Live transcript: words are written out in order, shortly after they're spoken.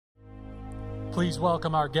Please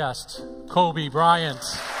welcome our guest, Kobe Bryant.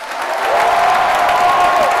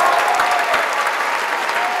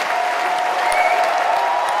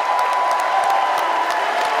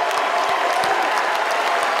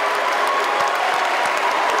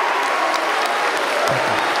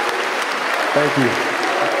 Thank you.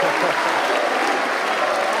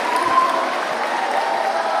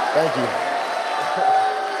 Thank you.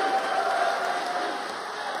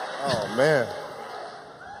 Oh, man.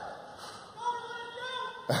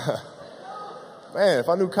 Man, if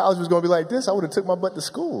I knew college was going to be like this, I would have took my butt to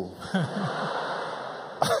school.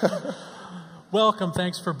 Welcome.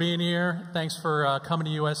 Thanks for being here. Thanks for coming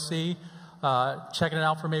to USC. Checking it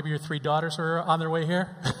out for maybe your 3 daughters who are on their way here.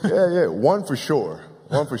 Yeah. One for sure.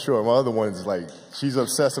 One for sure. My other one's like, she's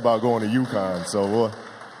obsessed about going to UConn, so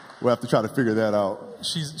we'll have to try to figure that out.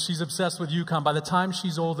 She's obsessed with UConn. By the time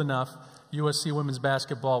she's old enough, USC women's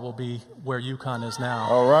basketball will be where UConn is now.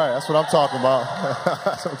 All right, that's what I'm talking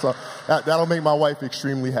about. That'll make my wife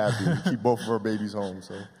extremely happy to keep both of her babies home.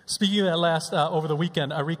 So. Speaking of that last, over the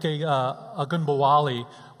weekend, Arike Ogunbowale,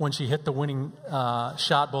 when she hit the winning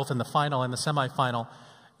shot both in the final and the semifinal,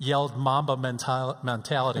 yelled Mamba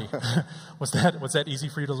mentality. Was that easy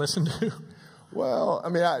for you to listen to? Well, I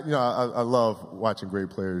mean, I love watching great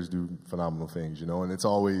players do phenomenal things, and it's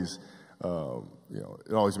always,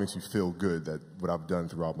 it always makes me feel good that what I've done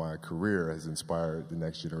throughout my career has inspired the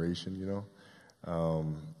next generation,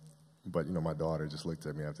 But, my daughter just looked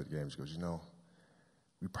at me after the game. She goes,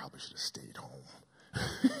 we probably should have stayed home.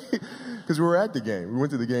 Because we were at the game. We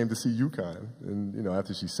went to the game to see UConn. And,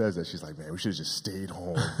 after she says that, she's like, man, we should have just stayed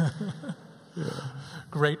home. Yeah.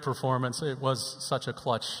 Great performance. It was such a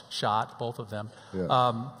clutch shot, both of them.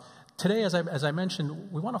 Yeah. Today, as I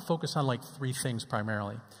mentioned, we want to focus on 3 things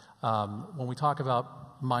primarily. When we talk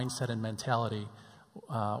about mindset and mentality,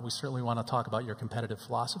 we certainly want to talk about your competitive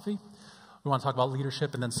philosophy. We want to talk about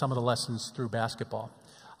leadership and then some of the lessons through basketball.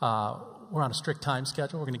 We're on a strict time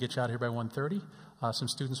schedule. We're going to get you out here by 1:30. Some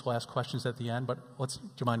students will ask questions at the end, but do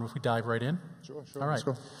you mind if we dive right in? Sure. All right. Let's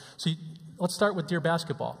go. So let's start with Dear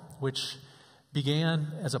Basketball, which began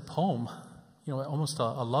as a poem, almost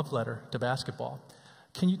a love letter to basketball.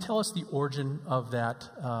 Can you tell us the origin of that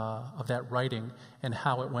writing and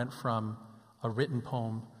how it went from a written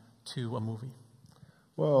poem to a movie?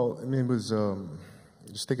 Well, I mean, it was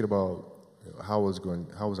just thinking about how was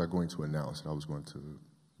I going to announce that I was going to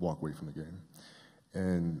walk away from the game.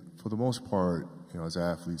 And for the most part, as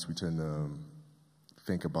athletes, we tend to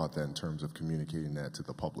think about that in terms of communicating that to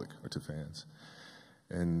the public or to fans.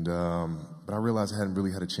 And but I realized I hadn't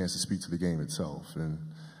really had a chance to speak to the game itself,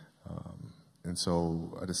 and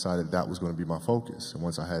so I decided that was going to be my focus. And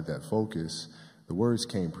once I had that focus, the words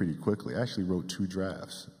came pretty quickly. I actually wrote 2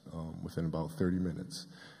 drafts within about 30 minutes.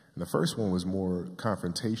 And the first one was more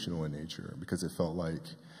confrontational in nature because it felt like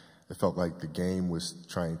the game was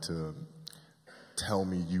trying to tell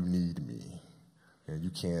me you need me, and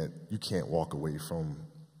you can't walk away from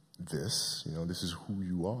this. This is who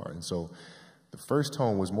you are. And so the first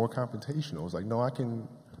tone was more confrontational. It was like, no, I can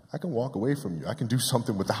walk away from you. I can do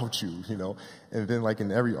something without you, And then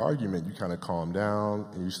in every argument, you kind of calm down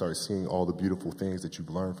and you start seeing all the beautiful things that you've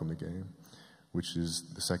learned from the game, which is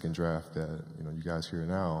the second draft that, you guys hear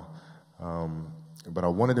now. But I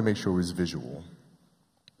wanted to make sure it was visual.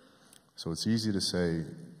 So it's easy to say,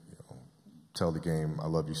 tell the game, I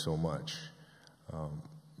love you so much.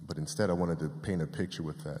 But instead, I wanted to paint a picture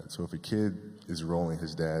with that. So if a kid is rolling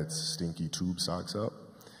his dad's stinky tube socks up,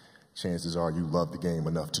 chances are you love the game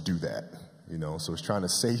enough to do that. So it's trying to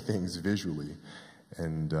say things visually.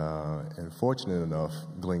 And fortunate enough,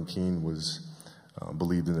 Glenn Keane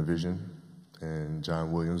believed in the vision, and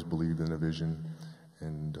John Williams believed in the vision,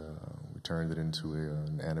 and we turned it into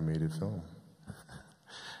an animated film.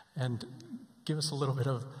 And give us a little bit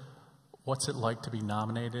of what's it like to be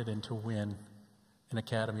nominated and to win an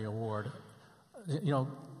Academy Award.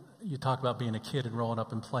 You talk about being a kid and rolling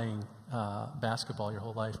up and playing basketball your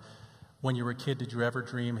whole life. When you were a kid, did you ever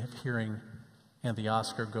dream of hearing, and the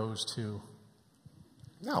Oscar goes to?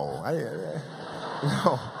 No,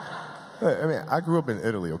 no. I mean, I grew up in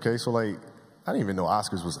Italy, okay? So, I didn't even know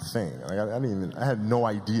Oscars was a thing. I had no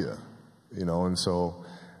idea, And so,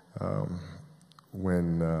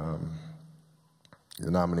 when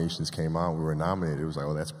the nominations came out, we were nominated. It was like,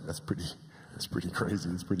 oh, that's pretty crazy.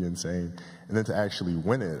 It's pretty insane. And then to actually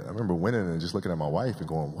win it, I remember winning and just looking at my wife and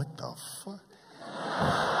going, what the fuck?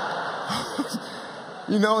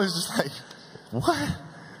 It's just like, what?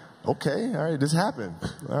 Okay, all right, this happened.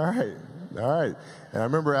 All right. And I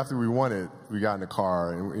remember after we won it, we got in the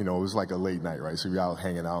car, and, it was like a late night, right? So we were out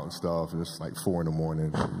hanging out and stuff, and it's like 4 in the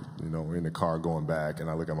morning. And, we're in the car going back, and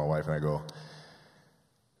I look at my wife and I go,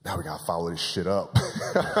 now we got to follow this shit up.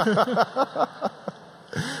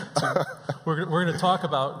 So we're going to talk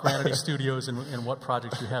about Granity Studios and what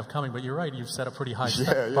projects you have coming, but you're right, you've set a pretty high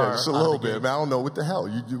bar. Just a little bit. I mean, I don't know what the hell.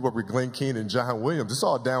 You work with Glenn Keane and John Williams. It's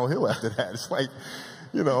all downhill after that. It's like,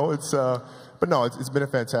 you know, but no, it's been a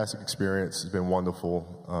fantastic experience. It's been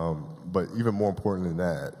wonderful. But even more important than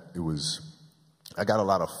that, I got a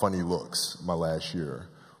lot of funny looks my last year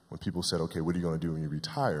when people said, okay, what are you going to do when you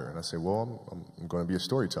retire? And I said, well, I'm going to be a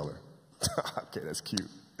storyteller. Okay, that's cute.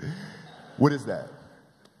 What is that?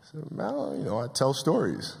 Well, you know, I tell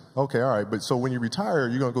stories. Okay, all right. But so when you retire,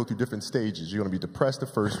 you're going to go through different stages. You're going to be depressed the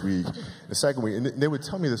first week, the second week. And they would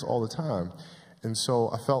tell me this all the time. And so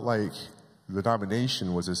I felt like the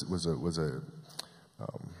nomination was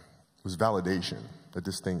validation that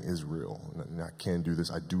this thing is real. And I can do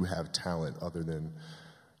this. I do have talent other than,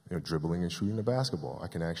 you know, dribbling and shooting the basketball. I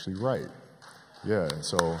can actually write. Yeah. And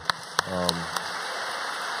so I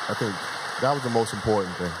think that was the most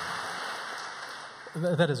important thing.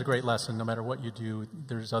 That is a great lesson. No matter what you do,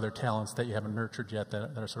 there's other talents that you haven't nurtured yet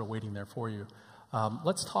that are sort of waiting there for you.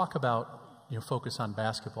 Let's talk about your focus on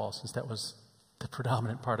basketball, since that was the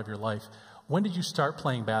predominant part of your life. When did you start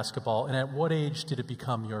playing basketball, and at what age did it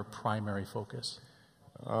become your primary focus?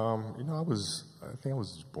 You know, I think I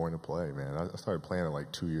was born to play, man. I started playing at like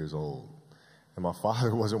 2 years old. And my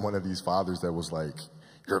father wasn't one of these fathers that was like,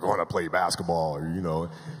 you're going to play basketball, or, you know,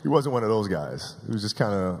 he wasn't one of those guys. It was just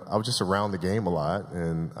I was just around the game a lot,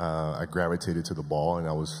 and I gravitated to the ball, and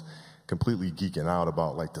I was completely geeking out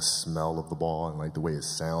about like the smell of the ball and like the way it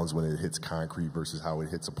sounds when it hits concrete versus how it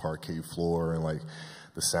hits a parquet floor, and like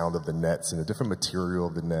the sound of the nets and the different material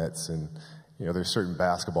of the nets. And, you know, there's certain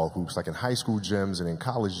basketball hoops, like in high school gyms and in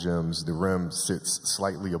college gyms, the rim sits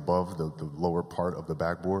slightly above the lower part of the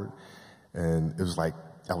backboard. And it was like,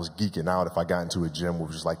 I was geeking out if I got into a gym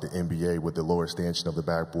which was like the NBA with the lower stanchion of the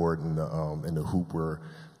backboard and the hoop were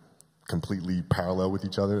completely parallel with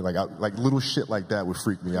each other. Like little shit like that would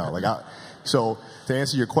freak me out. So to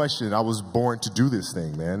answer your question, I was born to do this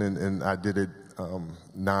thing, man, and I did it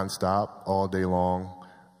nonstop all day long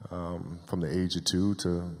from the age of 2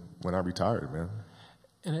 to when I retired, man.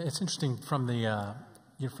 And it's interesting from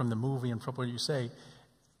the movie and from what you say,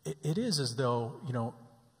 it is as though, you know,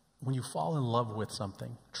 when you fall in love with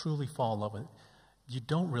something, truly fall in love with it, you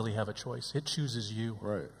don't really have a choice. It chooses you.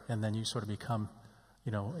 Right. And then you sort of become,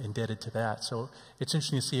 you know, indebted to that. So it's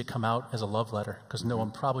interesting to see it come out as a love letter, because no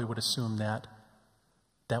one probably would assume that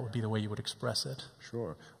would be the way you would express it.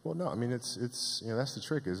 Sure. Well, no, I mean, it's you know, that's the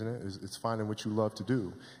trick, isn't it? It's finding what you love to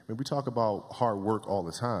do. I mean, we talk about hard work all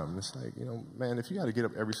the time. It's like, you know, man, if you got to get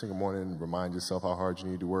up every single morning and remind yourself how hard you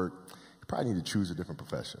need to work, you probably need to choose a different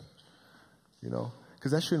profession, you know?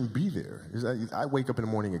 Because that shouldn't be there. I wake up in the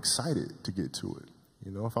morning excited to get to it. You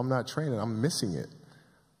know, if I'm not training, I'm missing it.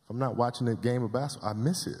 If I'm not watching a game of basketball, I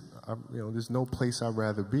miss it. You know, there's no place I'd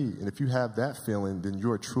rather be. And if you have that feeling, then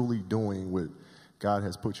you're truly doing what God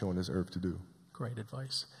has put you on this earth to do. Great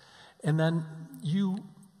advice. And then you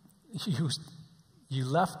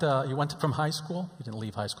left, you went from high school. You didn't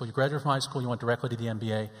leave high school. You graduated from high school. You went directly to the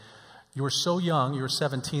NBA. You were so young, you were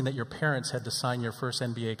 17, that your parents had to sign your first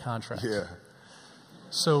NBA contract. Yeah.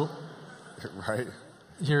 So, right.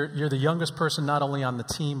 You're the youngest person not only on the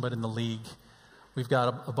team but in the league. We've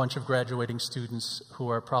got a bunch of graduating students who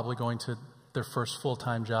are probably going to their first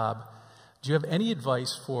full-time job. Do you have any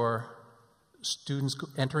advice for students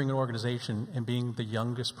entering an organization and being the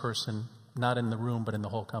youngest person, not in the room but in the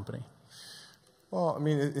whole company? Well, I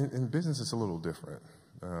mean, in business it's a little different.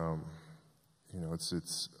 You know,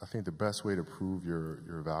 I think the best way to prove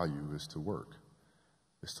your value is to work.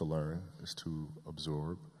 Is to learn, is to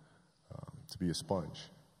absorb, to be a sponge,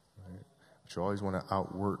 right? But you always want to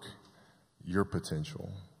outwork your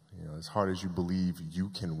potential. You know, as hard as you believe you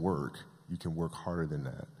can work harder than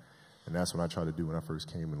that. And that's what I tried to do when I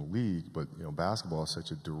first came in the league. But, you know, basketball is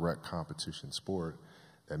such a direct competition sport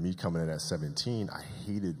that me coming in at 17, I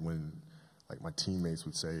hated when, like, my teammates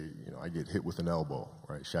would say, you know, I get hit with an elbow,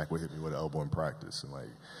 right? Shaq would hit me with an elbow in practice, and,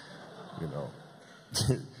 like, you know,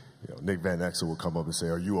 you know, Nick Van Exel would come up and say,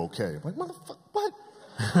 "Are you okay?" I'm like, "Motherfucker, what?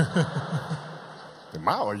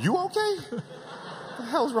 Are you okay? What the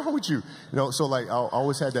hell's wrong with you?" You know, so like I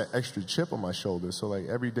always had that extra chip on my shoulder. So like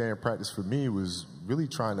every day in practice for me was really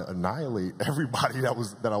trying to annihilate everybody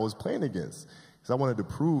that I was playing against, because I wanted to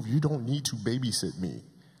prove you don't need to babysit me.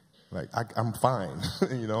 Like I'm fine,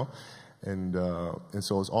 you know, and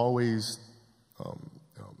so it's always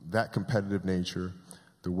that competitive nature,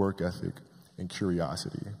 the work ethic, and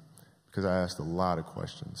curiosity. Because I asked a lot of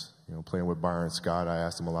questions. You know, playing with Byron Scott, I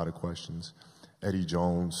asked him a lot of questions. Eddie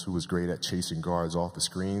Jones, who was great at chasing guards off the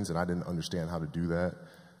screens, and I didn't understand how to do that.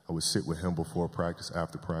 I would sit with him before practice,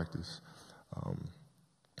 after practice.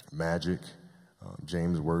 Magic,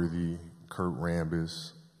 James Worthy, Kurt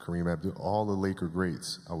Rambis, Kareem Abdul, all the Laker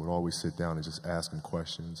greats. I would always sit down and just ask them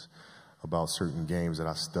questions about certain games that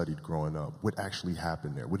I studied growing up. What actually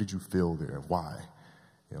happened there? What did you feel there? Why?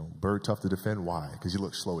 You know, Bird tough to defend. Why? Because you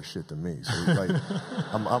look slow as shit to me. So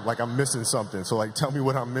like, I'm missing something. So like, tell me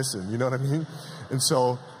what I'm missing. You know what I mean? And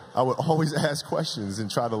so I would always ask questions and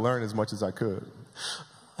try to learn as much as I could.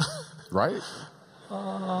 Right?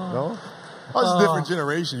 No? Oh, it's a different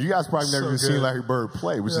generation. You guys probably never even seen Larry Bird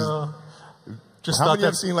play, which is. How many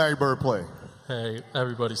have seen Larry Bird play? Hey,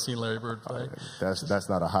 everybody's seen Larry Bird play. That's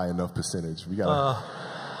not a high enough percentage. We got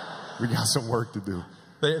some work to do.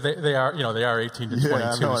 They are 18 to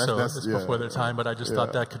 22, so it's before their time. But I just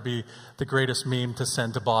thought that could be the greatest meme to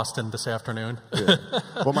send to Boston this afternoon.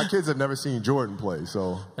 Well, my kids have never seen Jordan play,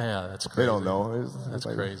 so yeah, that's crazy. They don't know. That's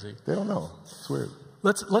like, crazy. They don't know. It's weird.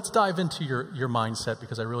 Let's dive into your mindset,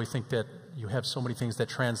 because I really think that you have so many things that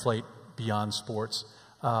translate beyond sports.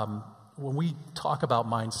 When we talk about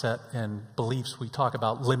mindset and beliefs, we talk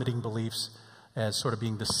about limiting beliefs as sort of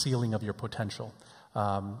being the ceiling of your potential.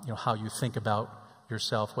 How you think about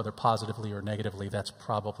yourself, whether positively or negatively, that's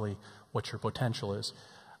probably what your potential is.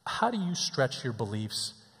 How do you stretch your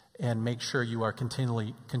beliefs and make sure you are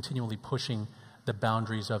continually pushing the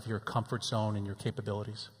boundaries of your comfort zone and your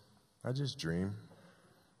capabilities? I just dream.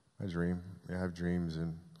 I have dreams,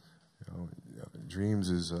 and dreams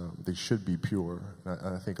is they should be pure.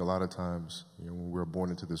 I think a lot of times, when we're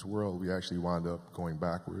born into this world, we actually wind up going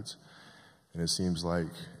backwards, and it seems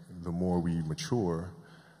like the more we mature,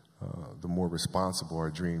 the more responsible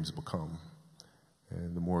our dreams become,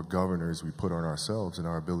 and the more governors we put on ourselves and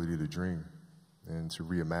our ability to dream and to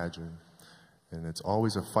reimagine. And it's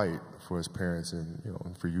always a fight for us parents and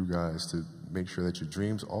for you guys to make sure that your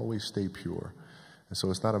dreams always stay pure. And so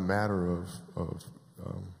it's not a matter of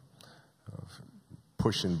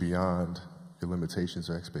pushing beyond your limitations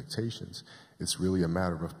or expectations. It's really a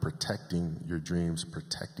matter of protecting your dreams,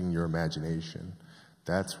 protecting your imagination.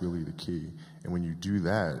 That's really the key. And when you do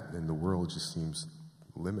that, then the world just seems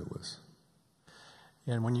limitless.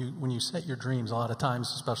 And when you set your dreams, a lot of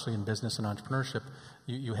times, especially in business and entrepreneurship,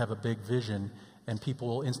 you have a big vision, and people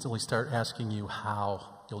will instantly start asking you how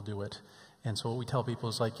you'll do it. And so what we tell people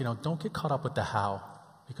is like, don't get caught up with the how,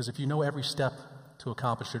 because if you know every step to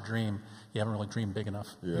accomplish your dream, you haven't really dreamed big enough.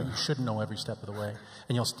 Yeah. You shouldn't know every step of the way,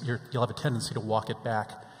 and you'll have a tendency to walk it back.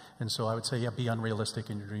 And so I would say, be unrealistic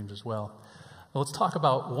in your dreams as well. Well, let's talk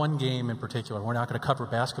about one game in particular. We're not going to cover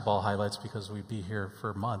basketball highlights because we'd be here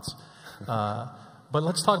for months. But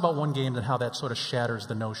let's talk about one game and how that sort of shatters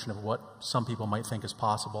the notion of what some people might think is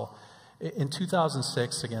possible. In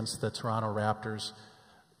 2006 against the Toronto Raptors,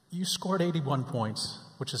 you scored 81 points,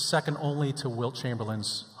 which is second only to Wilt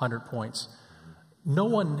Chamberlain's 100 points. No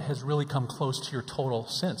one has really come close to your total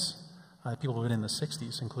since. People have been in the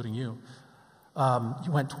 60s, including you.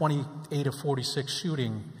 You went 28 of 46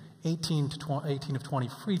 shooting, 18 of 20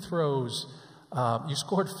 free throws. You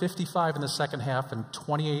scored 55 in the second half and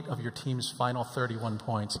 28 of your team's final 31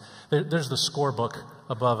 points. There's the scorebook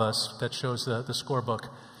above us that shows the scorebook.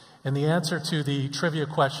 And the answer to the trivia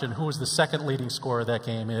question, who was the second leading scorer of that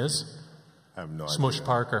game, is? I have no Smush idea.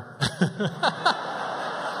 Parker.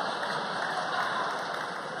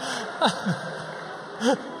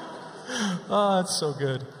 Oh, that's so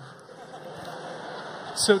good.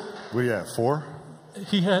 So, what do you have, 4?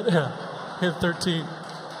 He had 13.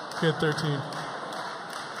 He had 13.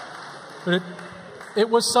 But it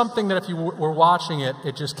was something that if you were watching it,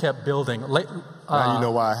 it just kept building. Now you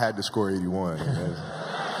know why I had to score 81.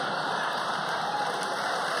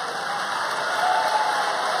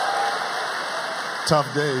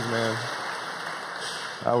 Tough days, man.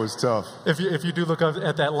 That was tough. If you do look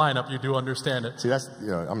at that lineup, you do understand it. See, that's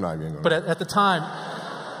I'm not even going. But at the time,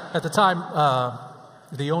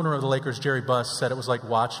 the owner of the Lakers, Jerry Buss, said it was like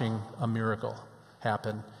watching a miracle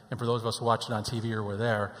happen. And for those of us who watched it on TV or were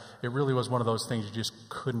there, it really was one of those things you just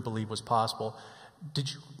couldn't believe was possible. Did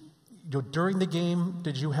you during the game,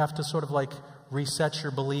 did you have to sort of like reset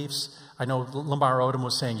your beliefs? I know Lamar Odom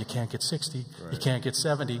was saying you can't get 60, right. You can't get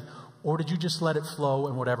 70. Or did you just let it flow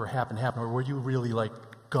and whatever happened, happened? Or were you really like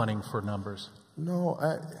gunning for numbers? No,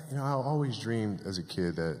 I always dreamed as a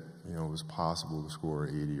kid that, it was possible to score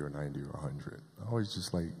 80 or 90 or 100. I always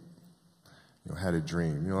just like, had a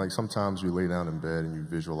dream. Like sometimes you lay down in bed and you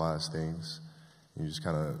visualize things. And you just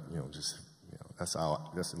kind of, that's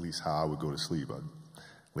at least how I would go to sleep. I'd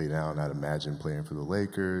lay down, I'd imagine playing for the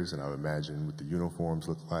Lakers, and I'd imagine what the uniforms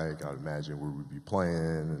look like. I'd imagine where we'd be playing,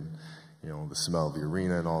 and the smell of the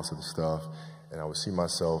arena and all sorts of stuff. And I would see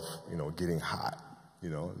myself, getting hot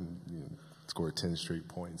and scored 10 straight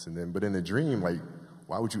points. But in the dream, like,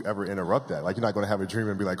 why would you ever interrupt that? Like, you're not going to have a dream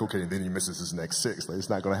and be like, okay, and then he misses his next 6. Like, it's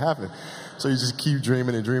not going to happen. So you just keep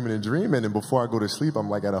dreaming and dreaming and dreaming, and before I go to sleep, I'm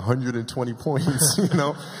like at 120 points,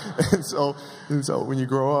 And so when you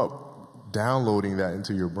grow up, downloading that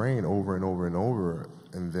into your brain over and over and over,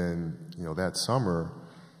 and then, that summer,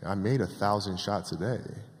 I made 1,000 shots a day.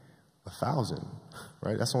 1,000,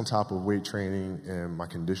 right? That's on top of weight training and my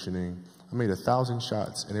conditioning. I made 1,000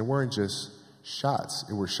 shots, and they weren't just shots.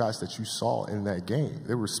 It were shots that you saw in that game.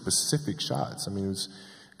 They were specific shots. I mean, it was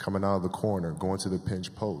coming out of the corner, going to the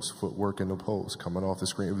pinch post, footwork in the post, coming off the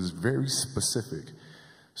screen. It was very specific.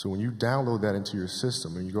 So when you download that into your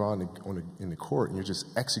system and you go out in the court and you're just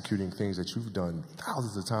executing things that you've done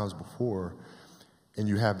thousands of times before, and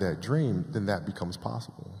you have that dream, then that becomes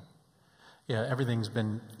possible. Yeah, everything's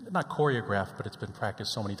been, not choreographed, but it's been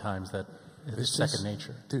practiced so many times that it's second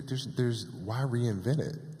nature. There's why reinvent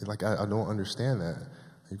it? Like, I don't understand that.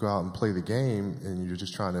 You go out and play the game and you're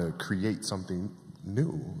just trying to create something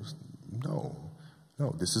new. No,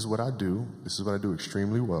 this is what I do. This is what I do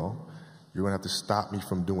extremely well. You're going to have to stop me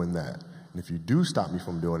from doing that. And if you do stop me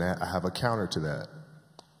from doing that, I have a counter to that.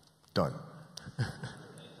 Done.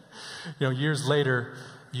 Years later,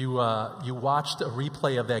 you watched a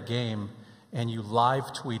replay of that game and you live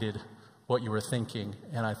tweeted what you were thinking,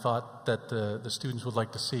 and I thought that the students would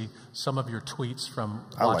like to see some of your tweets from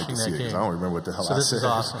watching that game. I don't remember what the hell I said. So this is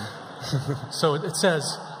awesome. So it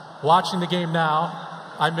says, watching the game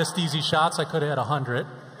now, I missed easy shots. I could have had 100.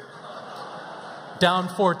 Down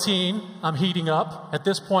 14, I'm heating up. At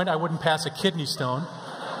this point, I wouldn't pass a kidney stone.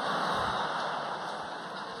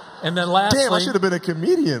 And then lastly... Damn, I should have been a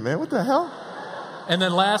comedian, man. What the hell? And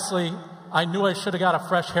then lastly, I knew I should have got a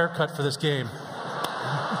fresh haircut for this game.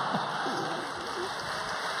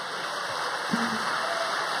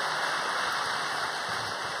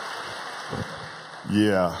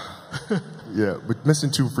 Yeah, but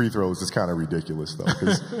missing 2 free throws is kind of ridiculous, though.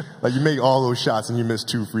 Because like, you make all those shots and you miss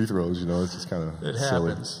 2 free throws, it's just kind of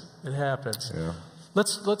silly. It happens. Yeah.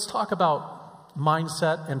 Let's talk about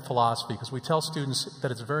mindset and philosophy, because we tell students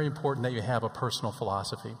that it's very important that you have a personal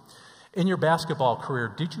philosophy. In your basketball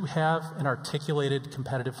career, did you have an articulated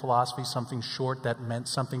competitive philosophy, something short that meant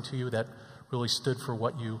something to you, that really stood for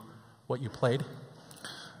what you played?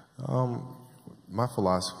 My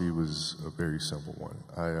philosophy was a very simple one.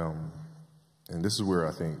 And this is where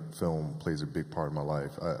I think film plays a big part of my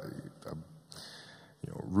life.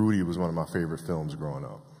 Rudy was one of my favorite films growing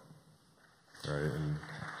up, right? And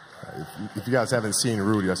if you guys haven't seen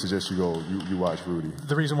Rudy, I suggest you watch Rudy.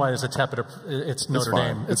 The reason why it's it's Notre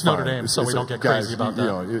Dame. It's Notre Dame, so we don't get crazy about that.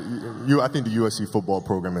 I think the USC football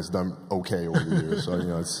program has done okay over the years.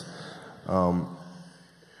 So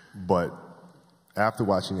but after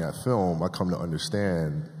watching that film, I come to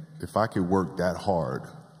understand if I could work that hard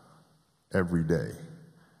every day,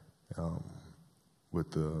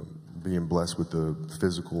 with being blessed with the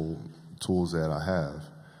physical tools that I have,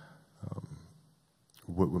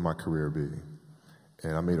 what would my career be?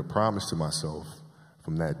 And I made a promise to myself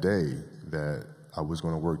from that day that I was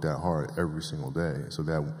going to work that hard every single day, so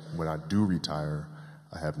that when I do retire,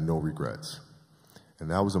 I have no regrets. And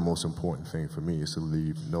that was the most important thing for me, is to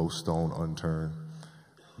leave no stone unturned,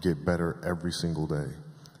 get better every single day.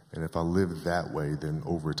 And if I lived that way, then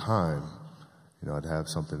over time, I'd have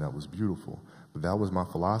something that was beautiful. But that was my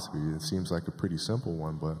philosophy. It seems like a pretty simple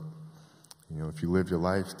one, but if you live your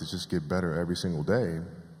life to just get better every single day,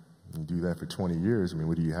 and do that for 20 years,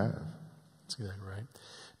 what do you have? That's exactly right.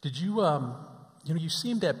 Did you, you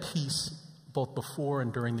seemed at peace both before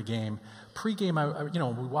and during the game. Pre-game,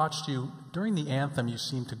 we watched you. During the anthem, you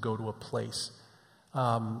seemed to go to a place.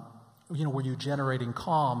 Were you generating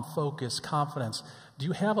calm, focus, confidence? Do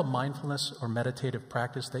you have a mindfulness or meditative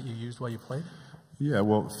practice that you used while you played? Yeah,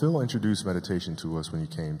 well, Phil introduced meditation to us when he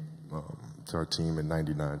came to our team in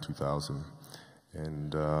 '99, 2000.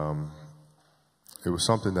 And it was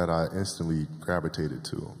something that I instantly gravitated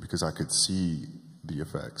to because I could see the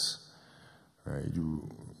effects. Right?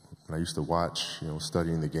 When I used to watch,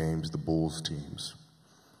 studying the games, the Bulls teams,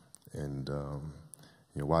 and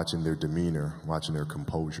watching their demeanor, watching their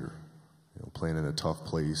composure, playing in a tough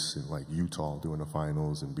place in like Utah doing the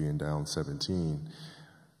finals and being down 17,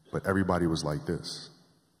 but everybody was like this.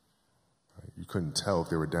 Right? You couldn't tell if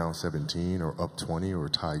they were down 17 or up 20 or a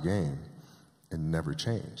tie game. It never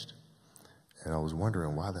changed. And I was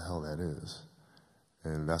wondering why the hell that is.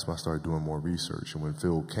 And that's when I started doing more research. And when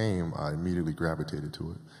Phil came, I immediately gravitated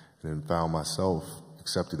to it and then found myself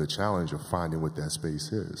accepting the challenge of finding what that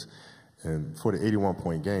space is. And for the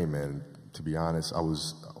 81-point game, man, to be honest, I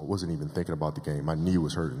wasn't even thinking about the game. My knee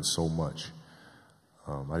was hurting so much.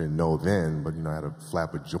 I didn't know then, but, I had a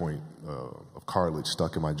flap of joint, of cartilage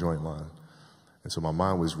stuck in my joint line. And so my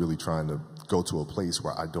mind was really trying to go to a place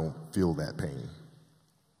where I don't feel that pain.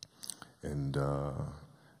 And the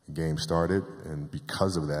game started, and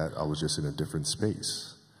because of that, I was just in a different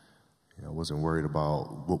space. I wasn't worried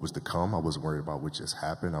about what was to come. I wasn't worried about what just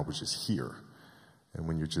happened. I was just here. And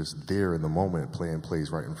when you're just there in the moment, playing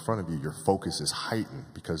plays right in front of you, your focus is heightened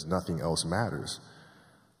because nothing else matters.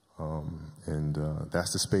 And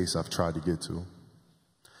that's the space I've tried to get to.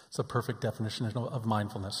 It's a perfect definition of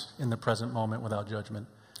mindfulness, in the present moment without judgment.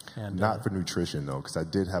 And not for nutrition, though, because I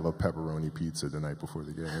did have a pepperoni pizza the night before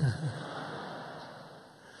the game.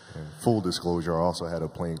 And full disclosure, I also had a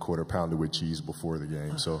plain quarter pounder with cheese before the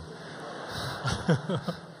game, so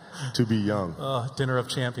to be young. Dinner of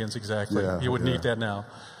champions, exactly. Yeah, you wouldn't eat that now.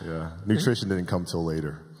 Yeah, nutrition didn't come till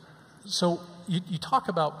later. So you talk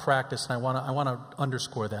about practice, and I want to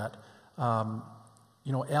underscore that.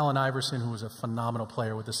 Allen Iverson, who was a phenomenal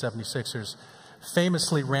player with the 76ers,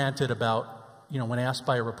 famously ranted about, when asked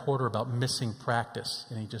by a reporter about missing practice,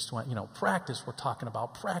 and he just went, practice, we're talking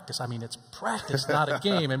about practice. I mean, it's practice, not a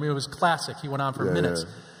game. I mean, it was classic. He went on for minutes.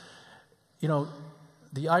 Yeah.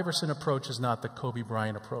 The Iverson approach is not the Kobe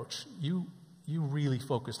Bryant approach. You really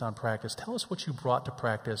focused on practice. Tell us what you brought to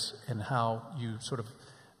practice and how you sort of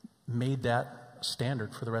made that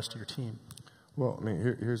standard for the rest of your team. Well, I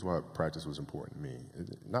mean, here's why practice was important to me.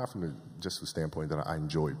 Not from just the standpoint that I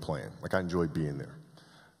enjoyed playing. Like, I enjoyed being there.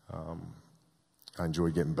 I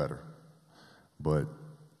enjoyed getting better. But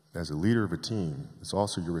as a leader of a team, it's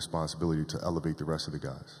also your responsibility to elevate the rest of the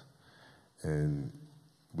guys. And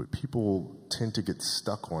what people tend to get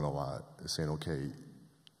stuck on a lot is saying, okay,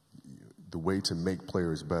 the way to make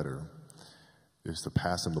players better is to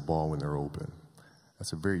pass them the ball when they're open.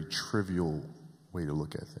 That's a very trivial way to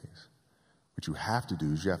look at things. What you have to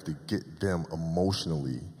do is you have to get them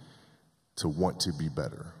emotionally to want to be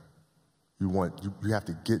better. You have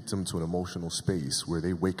to get them to an emotional space where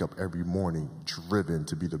they wake up every morning driven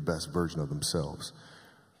to be the best version of themselves,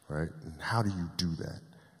 right? And how do you do that?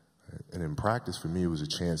 And in practice, for me, it was a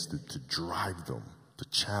chance to drive them, to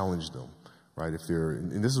challenge them, right?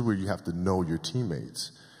 And this is where you have to know your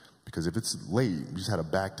teammates, because if it's late, we just had a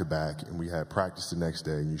back-to-back, and we had practice the next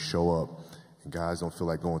day, and you show up, and guys don't feel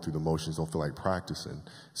like going through the motions, don't feel like practicing.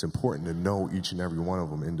 It's important to know each and every one of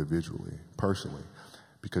them individually, personally,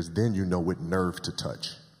 because then you know what nerve to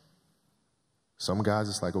touch. Some guys,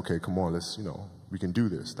 it's like, okay, come on, we can do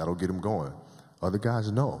this. That'll get them going. Other guys,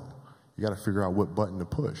 no. You got to figure out what button to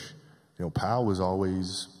push. Powell was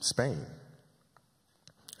always Spain.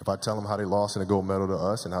 If I tell them how they lost in a gold medal to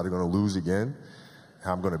us and how they're going to lose again,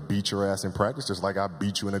 how I'm going to beat your ass in practice just like I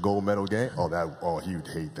beat you in a gold medal game, he'd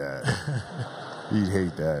hate that. He'd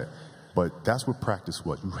hate that. But that's what practice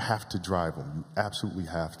was. You have to drive them. You absolutely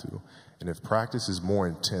have to. And if practice is more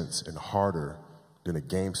intense and harder than a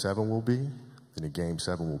Game 7 will be, then a Game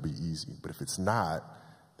 7 will be easy. But if it's not,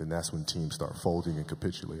 then that's when teams start folding and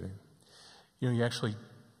capitulating.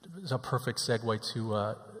 It's a perfect segue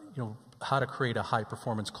to, how to create a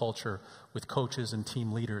high-performance culture with coaches and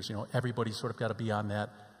team leaders. Everybody's sort of got to be on that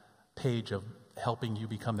page of helping you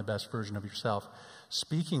become the best version of yourself.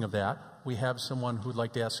 Speaking of that, we have someone who'd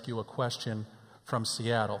like to ask you a question from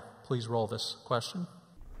Seattle. Please roll this question.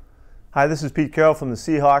 Hi, this is Pete Carroll from the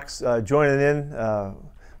Seahawks, joining in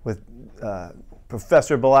with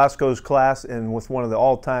Professor Belasco's class and with one of the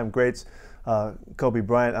all-time greats, Kobe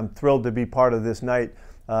Bryant. I'm thrilled to be part of this night.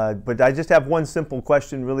 But I just have one simple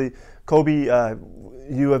question, really. Kobe,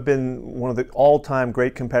 you have been one of the all-time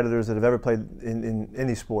great competitors that have ever played in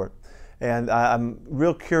any sport. And I'm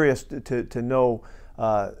real curious to know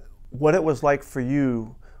what it was like for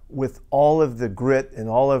you with all of the grit and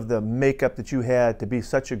all of the makeup that you had to be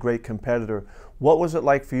such a great competitor. What was it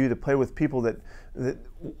like for you to play with people that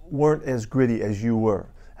weren't as gritty as you were?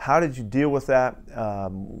 How did you deal with that?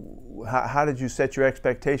 How did you set your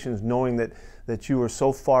expectations knowing that you were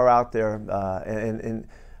so far out there? And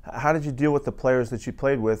how did you deal with the players that you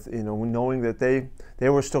played with, knowing that they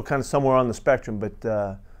were still kind of somewhere on the spectrum,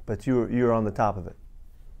 but you were on the top of it?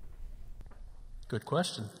 Good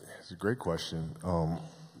question. It's a great question.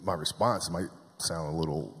 My response might sound a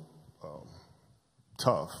little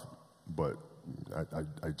tough, but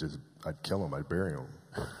I'd kill him, I'd bury him.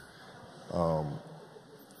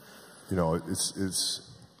 It's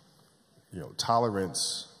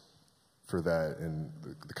tolerance for that and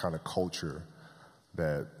the kind of culture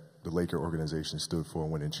that the Laker organization stood for in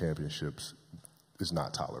winning championships is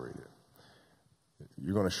not tolerated.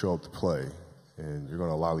 You're going to show up to play, and you're going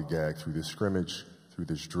to lollygag through this scrimmage, through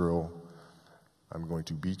this drill. I'm going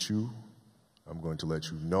to beat you. I'm going to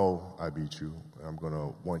let you know I beat you. And I'm going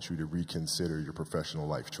to want you to reconsider your professional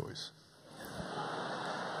life choice.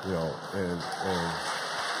 You know, and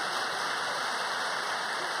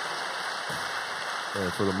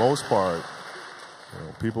for the most part, you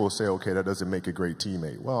know, people will say, okay, that doesn't make a great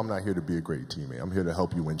teammate. Well, I'm not here to be a great teammate. I'm here to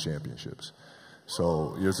help you win championships.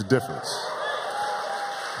 So there's a difference.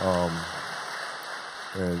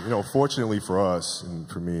 And, you know, fortunately for us and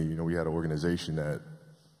for me, you know, we had an organization that,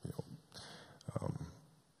 you know,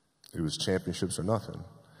 it was championships or nothing.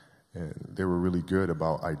 And they were really good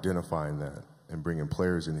about identifying that and bringing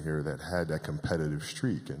players in here that had that competitive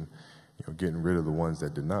streak and, you know, getting rid of the ones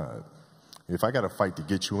that did not. If I got to fight to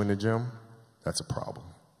get you in the gym, that's a problem.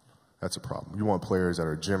 That's a problem. You want players that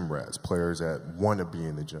are gym rats, players that want to be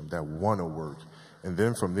in the gym, that want to work. And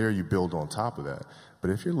then from there, you build on top of that.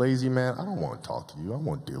 But if you're lazy, man, I don't want to talk to you. I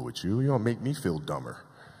won't deal with you. You're going to make me feel dumber.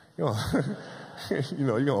 You know, you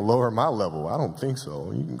know, you're going to lower my level. I don't think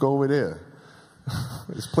so. You can go over there.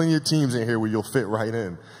 There's plenty of teams in here where you'll fit right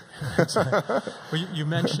in. Well, you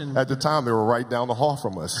mentioned... At the time, they were right down the hall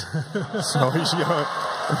from us. So, you know,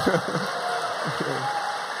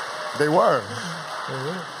 they were.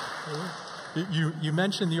 You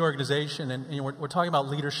mentioned the organization, and you know, we're talking about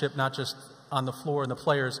leadership, not just on the floor and the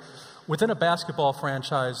players. Within a basketball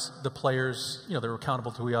franchise, the players, you know, they're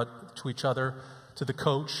accountable to each other, to the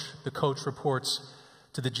coach reports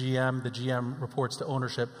to the GM reports to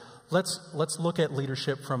ownership. Let's look at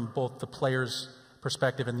leadership from both the players'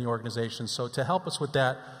 perspective and the organization. So to help us with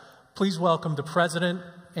that, please welcome the president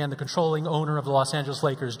and the controlling owner of the Los Angeles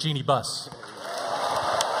Lakers, Jeannie Buss.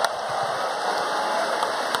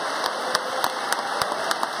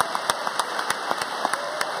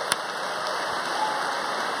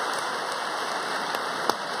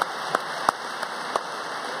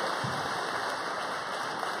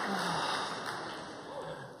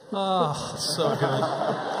 Oh, so good.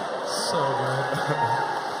 So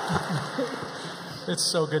good. It's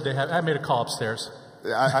so good to have. I made a call upstairs.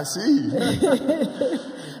 I see.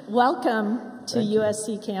 Welcome to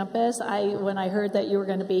USC campus. When I heard that you were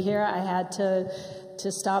going to be here, I had to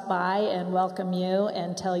stop by and welcome you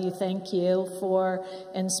and tell you thank you for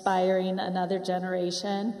inspiring another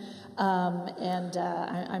generation.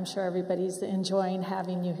 I'm sure everybody's enjoying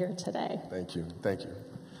having you here today. Thank you. Thank you.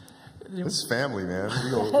 This is family, man.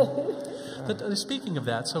 Speaking of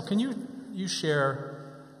that, so can you share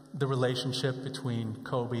the relationship between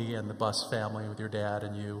Kobe and the Buss family with your dad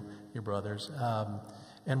and you, your brothers,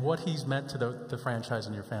 and what he's meant to the franchise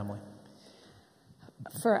and your family?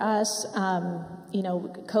 For us, you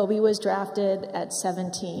know, Kobe was drafted at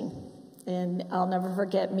 17, and I'll never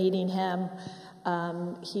forget meeting him.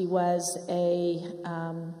 He was a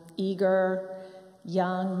eager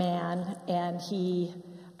young man, and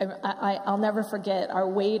I'll never forget our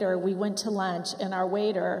waiter. We went to lunch, and our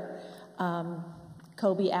waiter,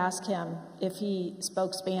 Kobe asked him if he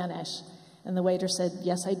spoke Spanish. And the waiter said,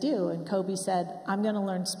 "Yes, I do." And Kobe said, "I'm going to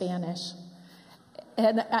learn Spanish."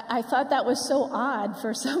 And I thought that was so odd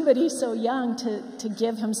for somebody so young to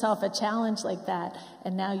give himself a challenge like that.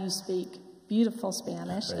 And now you speak beautiful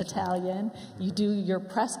Spanish, Italian. You do your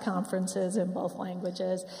press conferences in both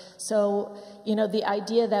languages. So, you know, the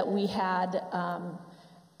idea that we had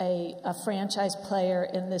a franchise player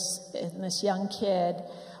in this young kid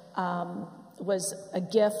was a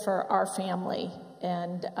gift for our family.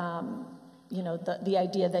 And, you know, the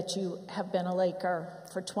idea that you have been a Laker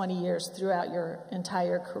for 20 years throughout your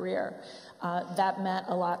entire career, that meant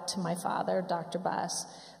a lot to my father, Dr. Buss,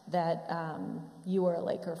 that you were a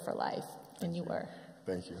Laker for life, and you were.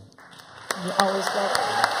 Thank you. You always welcome.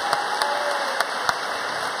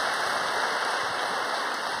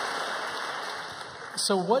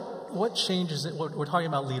 So what changes, we're talking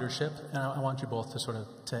about leadership, and I want you both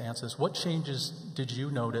to answer this. What changes did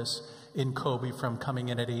you notice in Kobe from coming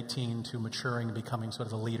in at 18 to maturing and becoming sort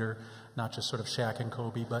of the leader, not just sort of Shaq and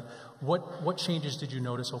Kobe, but what changes did you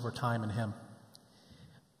notice over time in him?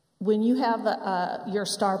 When you have your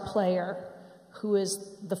star player who is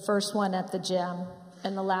the first one at the gym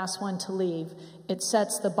and the last one to leave, it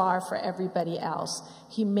sets the bar for everybody else.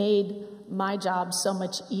 He made my job so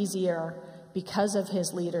much easier because of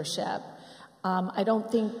his leadership. I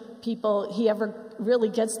don't think he ever really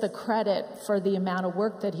gets the credit for the amount of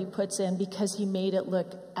work that he puts in because he made it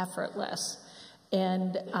look effortless.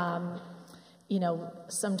 And, you know,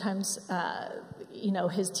 sometimes, you know,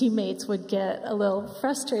 his teammates would get a little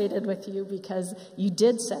frustrated with you because you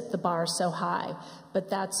did set the bar so high. But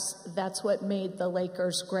that's what made the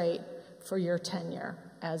Lakers great for your tenure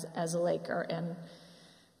as a Laker. And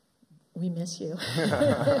we miss you.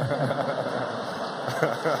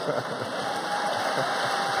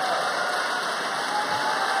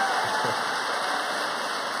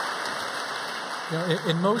 You know,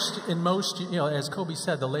 in most, you know, as Kobe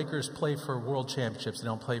said, the Lakers play for world championships. They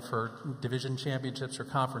don't play for division championships or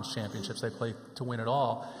conference championships. They play to win it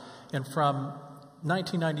all. And from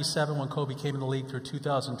 1997, when Kobe came in the league, through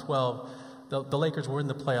 2012, the Lakers were in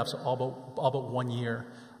the playoffs all but 1 year.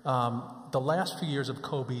 The last few years of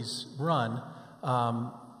Kobe's run,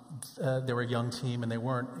 they were a young team and they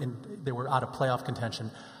were out of playoff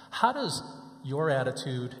contention. How does your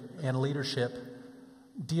attitude and leadership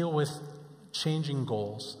deal with changing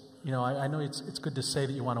goals? You know, I know it's good to say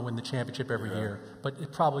that you want to win the championship every year, but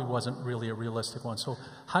it probably wasn't really a realistic one. So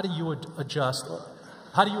how do you adjust?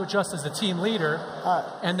 How do you adjust as the team leader?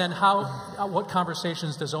 And then what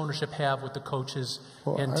conversations does ownership have with the coaches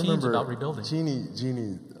and teams about rebuilding?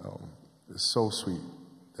 Jeannie is so sweet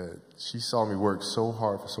that she saw me work so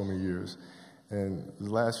hard for so many years. And the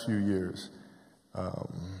last few years, her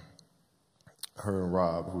and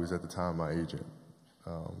Rob, who was at the time my agent,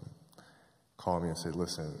 called me and said,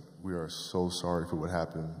 listen, we are so sorry for what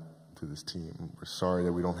happened to this team. We're sorry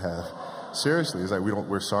that we don't have, seriously, it's like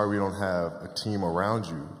we're sorry we don't have a team around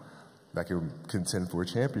you that can contend for a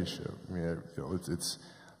championship. I mean, you know,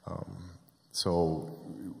 so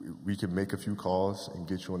we can make a few calls and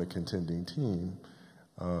get you on a contending team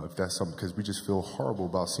if that's something, because we just feel horrible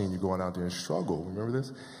about seeing you going out there and struggle. Remember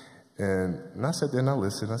this? And I sat there and I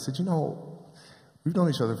listened. I said, you know, we've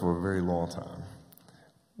known each other for a very long time.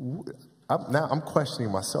 Now I'm questioning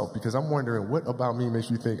myself because I'm wondering what about me makes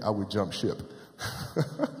you think I would jump ship?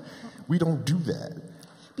 We don't do that.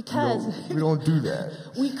 Because we don't do that.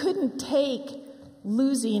 We couldn't take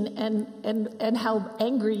losing and how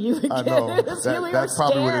angry you would get. I know. That's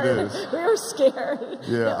probably what it is. We were scared.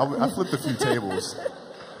 Yeah, I flipped a few tables.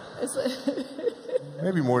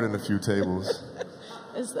 Maybe more than a few tables.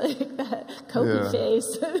 It's like that Kobe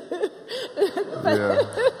face.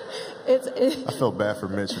 I felt bad for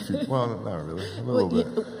Mitch well, not really, a little bit.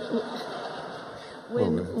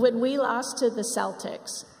 When we lost to the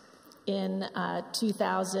Celtics in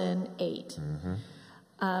 2008,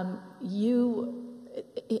 you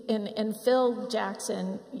and Phil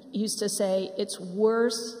Jackson used to say it's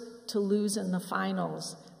worse to lose in the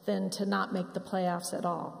finals than to not make the playoffs at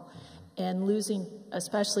all. And losing,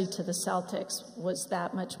 especially to the Celtics, was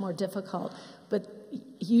that much more difficult. But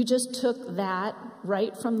you just took that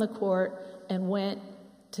right from the court and went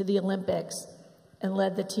to the Olympics and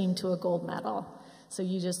led the team to a gold medal. So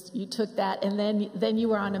you took that, and then you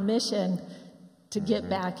were on a mission to get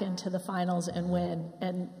back into the finals and win,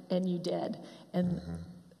 and you did. And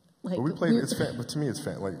like, but we played. But to me, it's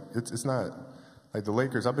fan. Like it's not like the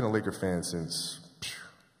Lakers. I've been a Laker fan since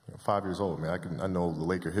 5 years old. Man, I know the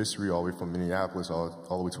Laker history all the way from Minneapolis all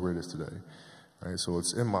the way to where it is today. Right, so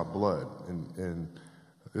it's in my blood. And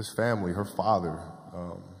this family, her father,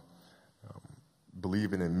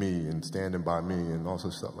 believing in me and standing by me and all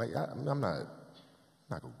sorts of stuff. Like I'm not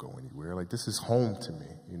gonna go anywhere. Like this is home to me.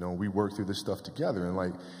 You know, we work through this stuff together. And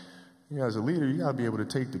like, you know, as a leader, you gotta be able to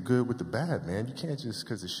take the good with the bad, man. You can't just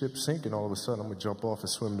because the ship's sinking, all of a sudden I'm gonna jump off and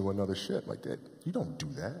swim to another ship like that. You don't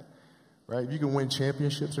do that, right? If you can win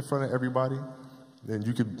championships in front of everybody, then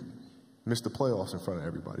you could miss the playoffs in front of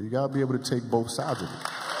everybody. You gotta be able to take both sides of it.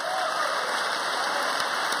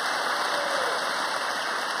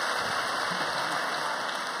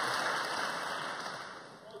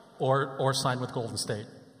 Or sign with Golden State.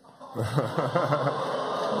 But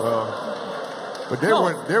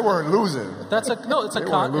they weren't losing.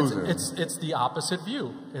 It's the opposite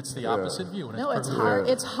view. It's the opposite view. And it's hard.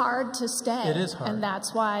 It's hard to stay. It is hard. And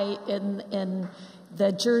that's why in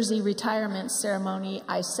the jersey retirement ceremony,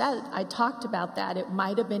 I talked about that. It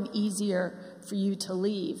might have been easier for you to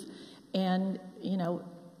leave, and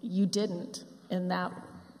you didn't. And that,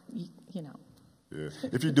 Yeah.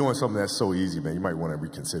 If you're doing something that's so easy, man, you might want to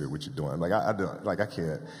reconsider what you're doing. Like I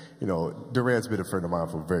can't. Durant's been a friend of mine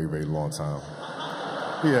for a very, very long time.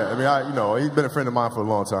 Yeah, I mean, he's been a friend of mine for a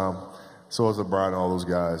long time. So has LeBron and all those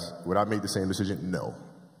guys. Would I make the same decision? No.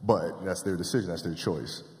 But that's their decision. That's their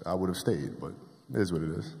choice. I would have stayed, but it is what it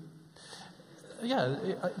is. Yeah,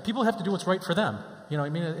 people have to do what's right for them.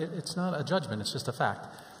 It's not a judgment. It's just a fact.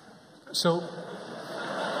 So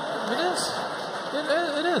it is.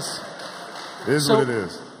 It is. It is what it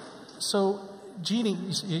is. So, Jeannie,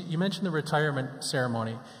 you mentioned the retirement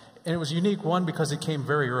ceremony, and it was unique, one, because it came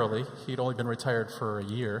very early. He'd only been retired for a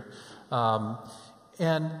year.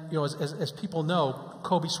 As people know,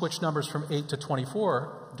 Kobe switched numbers from 8 to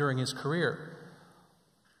 24 during his career.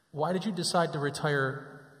 Why did you decide to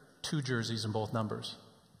retire 2 jerseys in both numbers?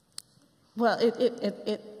 Well,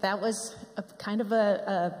 that was kind of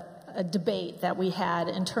a debate that we had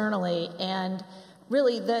internally, and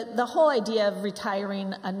really, the whole idea of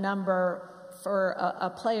retiring a number for a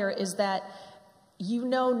player is that you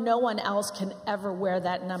know no one else can ever wear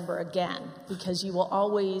that number again, because you will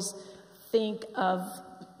always think of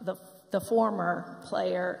the former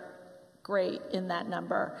player great in that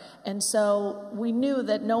number. And so we knew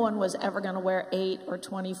that no one was ever going to wear 8 or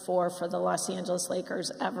 24 for the Los Angeles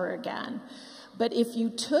Lakers ever again. But if you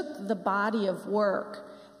took the body of work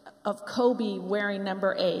of Kobe wearing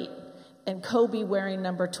number 8 and Kobe wearing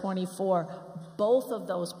number 24, both of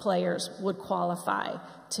those players would qualify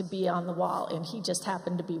to be on the wall, and he just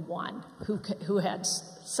happened to be one who had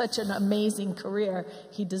such an amazing career.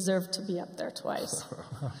 He deserved to be up there twice.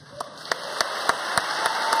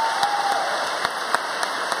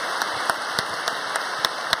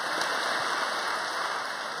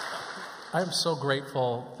 I am so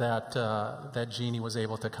grateful that that Jeannie was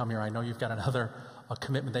able to come here. I know you've got a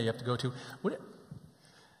commitment that you have to go to.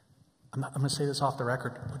 I'm going to say this off the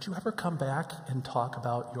record. Would you ever come back and talk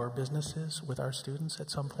about your businesses with our students at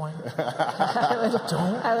some point?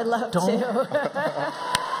 I would love to.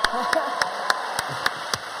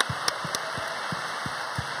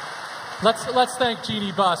 Let's thank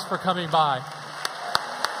Jeannie Buss for coming by.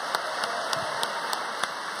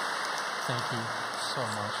 Thank you so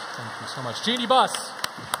much. Thank you so much. Jeannie Buss.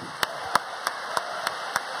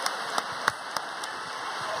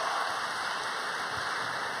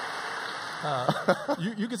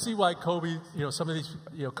 You can see why Kobe, some of these,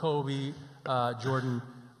 Kobe, Jordan,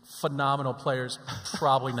 phenomenal players,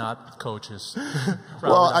 probably not coaches.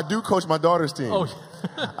 Well, I do coach my daughter's team. Oh,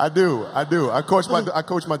 I do. I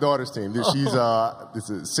coach my daughter's team. This is a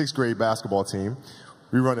 6th grade basketball team.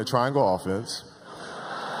 We run a triangle offense.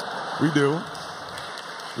 We do.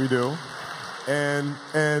 And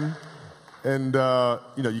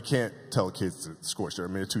you can't tell kids to scorch the earth.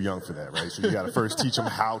 I mean, they're too young for that, right? So you got to first teach them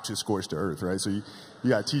how to scorch the earth, right? So you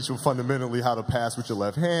got to teach them fundamentally how to pass with your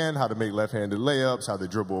left hand, how to make left-handed layups, how to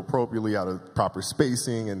dribble appropriately, how to proper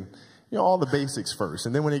spacing, and, all the basics first.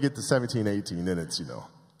 And then when they get to 17, 18, then it's,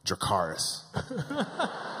 Dracarys.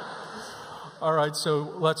 All right, so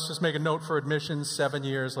let's just make a note for admissions, 7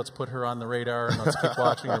 years. Let's put her on the radar, and let's keep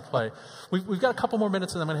watching her play. We've got a couple more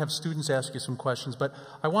minutes, and I'm going to have students ask you some questions. But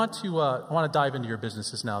I want to dive into your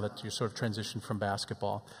businesses now that you sort of transitioned from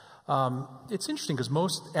basketball. It's interesting because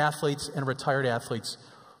most athletes and retired athletes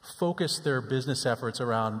focus their business efforts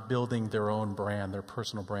around building their own brand, their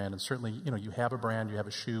personal brand. And certainly, you have a brand, you have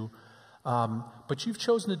a shoe, but you've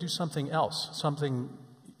chosen to do something else, something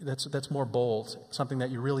that's more bold, something that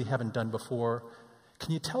you really haven't done before.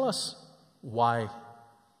 Can you tell us why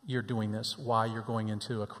you're doing this, why you're going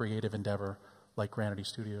into a creative endeavor like Granity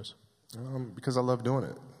Studios? Because I love doing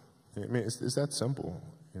it. I mean, it's that simple.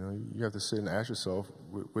 You have to sit and ask yourself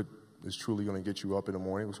what is truly going to get you up in the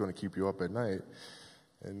morning, what's going to keep you up at night.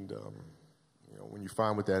 And, when you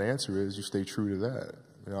find what that answer is, you stay true to that.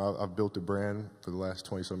 I've built a brand for the last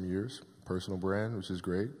 20-some years, personal brand, which is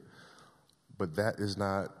great. But that is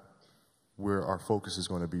not where our focus is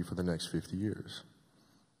going to be for the next 50 years.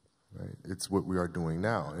 Right? It's what we are doing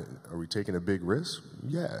now. Are we taking a big risk?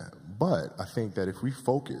 Yeah. But I think that if we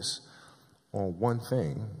focus on one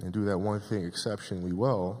thing and do that one thing exceptionally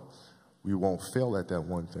well, we won't fail at that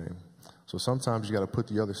one thing. So sometimes you got to put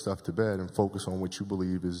the other stuff to bed and focus on what you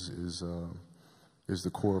believe is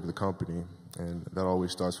the core of the company. And that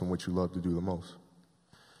always starts from what you love to do the most.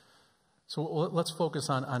 So let's focus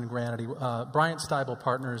on Granity. Bryant Mamba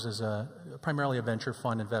Partners is primarily a venture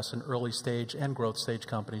fund, invests in early stage and growth stage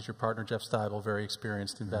companies. Your partner, Jeff Steibel, very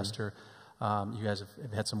experienced investor. You guys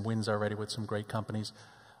have had some wins already with some great companies.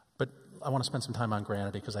 But I want to spend some time on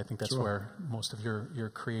Granity because I think that's where most of your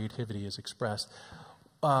creativity is expressed.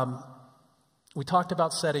 We talked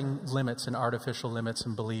about setting limits and artificial limits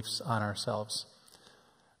and beliefs on ourselves.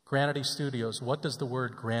 Granity Studios, what does the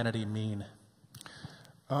word Granity mean?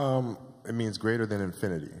 It means greater than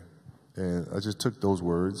infinity. And I just took those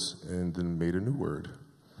words and then made a new word.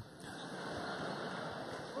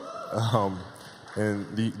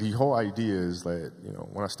 And the whole idea is that,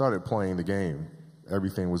 when I started playing the game,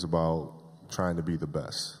 everything was about trying to be the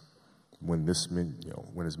best. Win as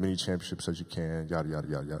many championships as you can, yada, yada,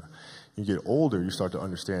 yada, yada. You get older, you start to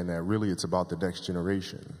understand that really it's about the next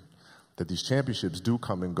generation, that these championships do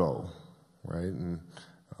come and go, right? And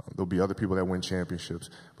there'll be other people that win championships.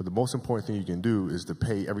 But the most important thing you can do is to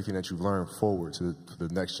pay everything that you've learned forward to the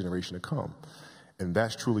next generation to come. And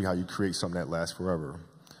that's truly how you create something that lasts forever,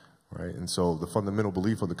 right? And so the fundamental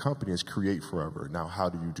belief of the company is create forever. Now, how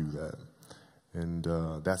do you do that? And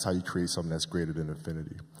that's how you create something that's greater than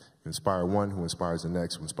infinity. Inspire one who inspires the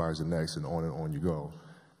next, who inspires the next, and on you go.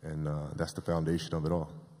 And that's the foundation of it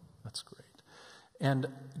all. That's great. And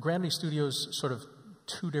Granity Studios sort of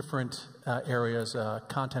two different areas,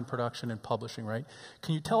 content production and publishing, right?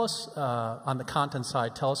 Can you tell us, on the content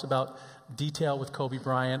side, tell us about Detail with Kobe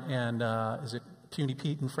Bryant and, is it Puny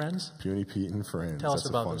Pete and Friends? Puny Pete and Friends. Tell us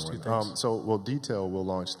about those two things. Detail, we'll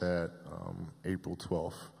launch that April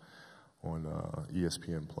 12th on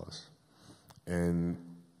ESPN+. And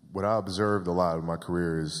what I observed a lot in my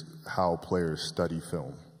career is how players study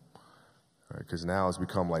film. Because now it's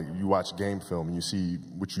become like you watch game film and you see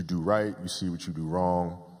what you do right, you see what you do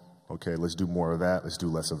wrong. Okay, let's do more of that, let's do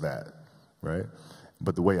less of that, right?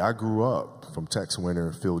 But the way I grew up, from Tex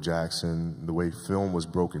Winter, Phil Jackson, the way film was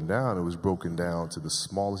broken down, it was broken down to the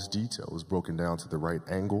smallest detail. It was broken down to the right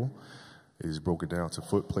angle. It was broken down to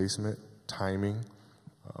foot placement, timing,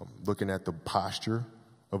 looking at the posture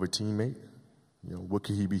of a teammate. You know, what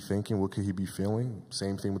could he be thinking? What could he be feeling?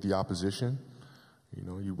 Same thing with the opposition. You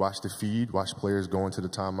know, you watch the feed, watch players go into the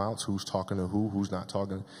timeouts, who's talking to who's not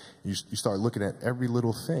talking. You start looking at every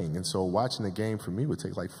little thing. And so watching the game for me would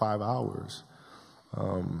take like 5 hours.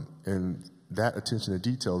 And that attention to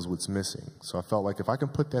detail is what's missing. So I felt like if I can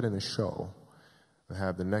put that in a show and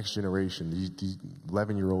have the next generation, these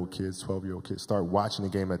 11-year-old kids, 12-year-old kids, start watching the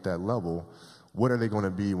game at that level, what are they going to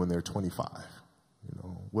be when they're 25? You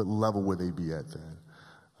know, what level would they be at then?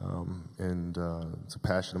 It's a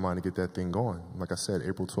passion of mine to get that thing going. Like I said,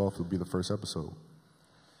 April 12th will be the first episode.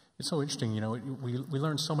 It's so interesting, you know, we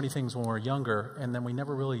learn so many things when we're younger, and then we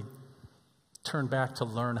never really turn back to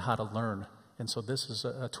learn how to learn. And so this is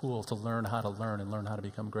a tool to learn how to learn and learn how to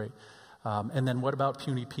become great. And then what about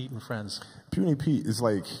Puny Pete and Friends? Puny Pete is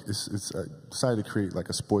like, I decided to create like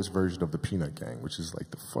a sports version of the Peanut Gang, which is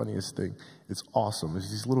like the funniest thing. It's awesome.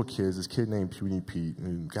 There's these little kids, this kid named Puny Pete,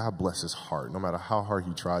 and God bless his heart. No matter how hard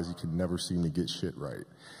he tries, he can never seem to get shit right.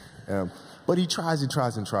 But he tries and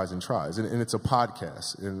tries and tries and tries. And it's a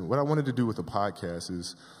podcast. And what I wanted to do with the podcast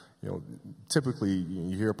is, you know, typically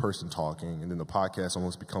you hear a person talking, and then the podcast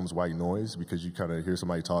almost becomes white noise because you kind of hear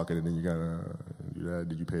somebody talking, and then you gotta do that.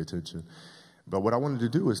 Did you pay attention? But what I wanted to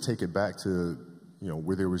do is take it back to, you know,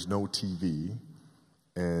 where there was no TV,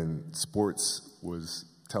 and sports was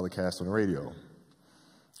telecast on the radio.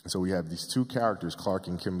 And so we have these two characters, Clark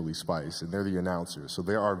and Kimberly Spice, and they're the announcers. So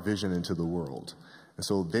they're our vision into the world, and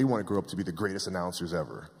so they want to grow up to be the greatest announcers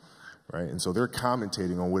ever. Right? And so they're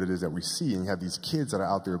commentating on what it is that we see, and you have these kids that are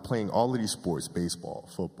out there playing all of these sports, baseball,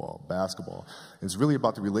 football, basketball. And it's really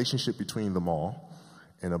about the relationship between them all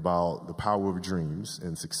and about the power of dreams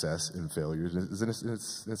and success and failures. And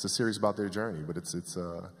it's a series about their journey, but it's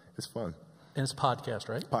fun. And it's a podcast,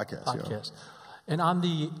 right? Podcast. Yeah. And on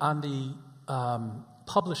the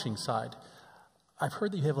publishing side, I've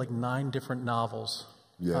heard that you have like 9 different novels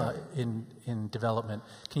in development.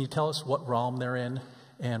 Can you tell us what realm they're in?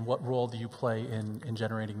 And what role do you play in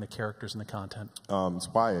generating the characters and the content? It's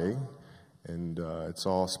YA, and it's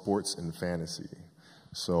all sports and fantasy.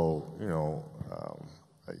 So,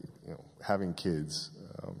 having kids,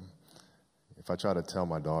 if I try to tell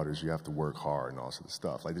my daughters you have to work hard and all sorts of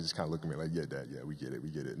stuff, like they just kind of look at me like, yeah, Dad, yeah, we get it.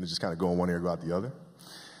 And they just kind of go in one ear, go out the other.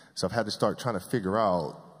 So I've had to start trying to figure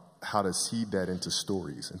out how to seed that into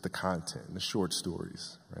stories, into content, into short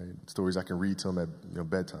stories, right? Stories I can read to them at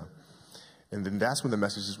bedtime. And then that's when the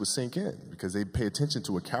messages would sink in, because they pay attention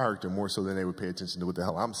to a character more so than they would pay attention to what the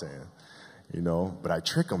hell I'm saying, you know. But I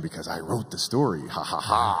trick them because I wrote the story. Ha ha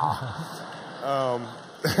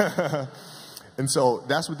ha. And so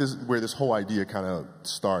that's where this whole idea kind of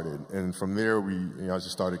started. And from there, I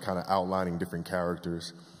just started kind of outlining different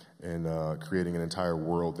characters and creating an entire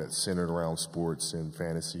world that's centered around sports and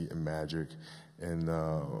fantasy and magic. And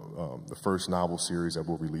the first novel series that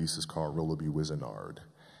we'll release is called Rollaby Wizenard.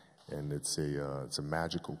 And it's a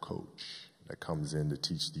magical coach that comes in to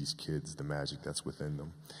teach these kids the magic that's within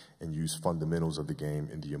them and use fundamentals of the game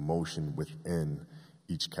and the emotion within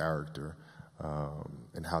each character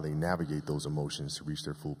and how they navigate those emotions to reach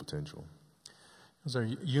their full potential. Those are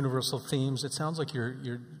universal themes. It sounds like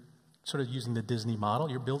you're sort of using the Disney model.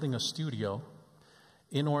 You're building a studio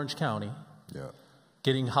in Orange County. Yeah.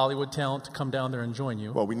 Getting Hollywood talent to come down there and join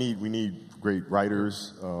you. Well, we need great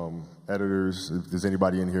writers, editors. If there's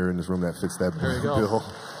anybody in here in this room that fits that bill.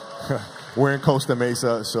 We're in Costa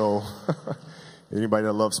Mesa, so anybody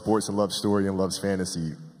that loves sports and loves story and loves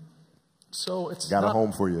fantasy, so it's got a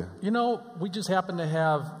home for you. You know, we just happen to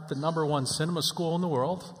have the #1 cinema school in the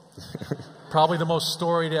world, probably the most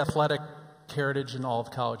storied athletic heritage in all of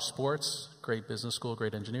college sports. Great business school,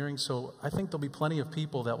 great engineering. So I think there'll be plenty of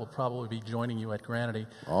people that will probably be joining you at Granity.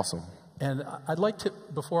 Awesome. And I'd like to,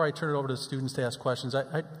 before I turn it over to the students to ask questions,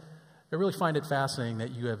 I really find it fascinating that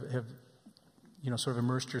you have sort of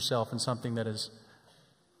immersed yourself in something that is,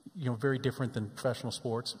 very different than professional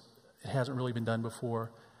sports. it hasn't really been done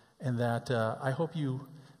before, and that I hope you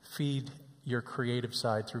feed your creative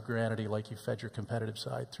side through Granity like you fed your competitive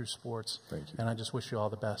side through sports. Thank you. And I just wish you all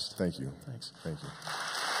the best. Thank you. Thanks. Thank you.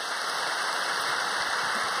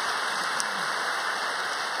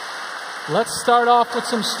 Let's start off with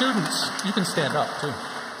some students. You can stand up, too.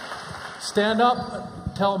 Stand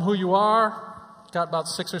up, tell them who you are. Got about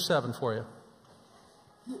 6 or 7 for you.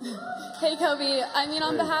 Hey, Kobe.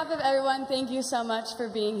 On behalf of everyone, thank you so much for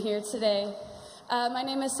being here today. My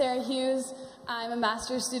name is Sarah Hughes. I'm a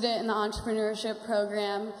master's student in the entrepreneurship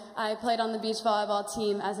program. I played on the beach volleyball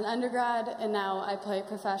team as an undergrad, and now I play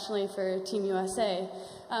professionally for Team USA.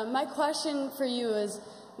 My question for you is,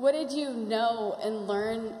 what did you know and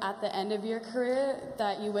learn at the end of your career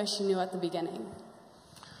that you wish you knew at the beginning?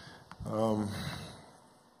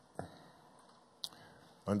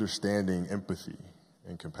 Understanding empathy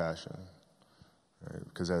and compassion. Right?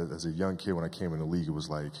 Because as a young kid, when I came in the league, it was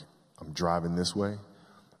like, I'm driving this way,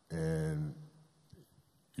 and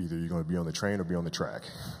either you're going to be on the train or be on the track.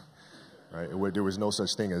 Right? There was no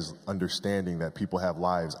such thing as understanding that people have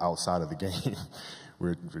lives outside of the game,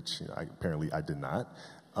 which apparently I did not.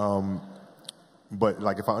 But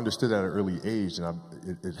like if I understood that at an early age, then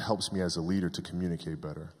it helps me as a leader to communicate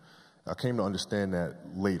better. I came to understand that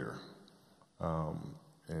later,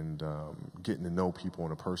 and getting to know people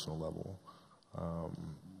on a personal level.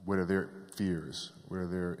 What are their fears? What are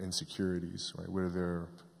their insecurities? Right? What are their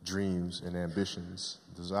dreams and ambitions,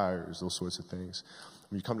 desires, those sorts of things?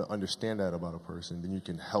 When you come to understand that about a person, then you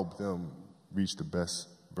can help them reach the best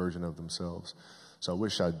version of themselves. So I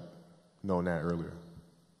wish I'd known that earlier.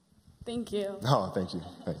 Thank you. Oh, thank you.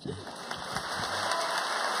 Thank you.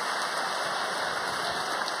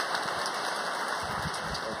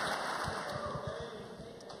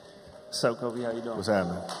 So, Kobe, how you doing? What's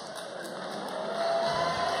happening?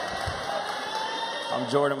 I'm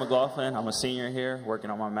Jordan McLaughlin. I'm a senior here, working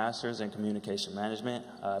on my master's in communication management.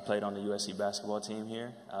 I played on the USC basketball team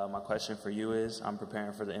here. My question for you is, I'm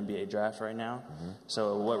preparing for the NBA draft right now. Mm-hmm.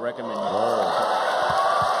 So, what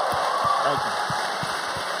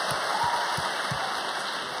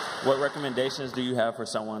recommendations do you have for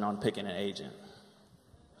someone on picking an agent?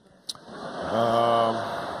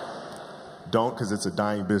 Don't, because it's a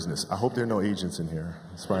dying business. I hope there are no agents in here.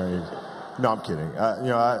 It's probably, no, I'm kidding.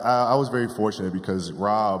 I was very fortunate because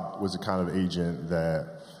Rob was the kind of agent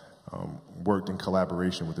that worked in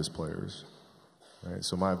collaboration with his players. Right?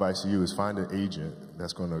 So my advice to you is find an agent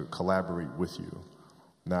that's going to collaborate with you,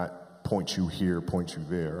 not point you here, point you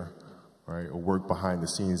there, right? Or work behind the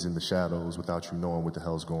scenes in the shadows without you knowing what the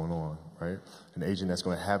hell's going on, right? An agent that's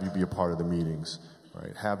going to have you be a part of the meetings,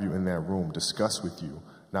 right? Have you in that room, discuss with you,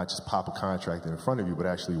 not just pop a contract in front of you, but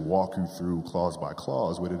actually walk you through clause by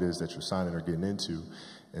clause what it is that you're signing or getting into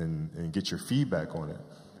and get your feedback on it.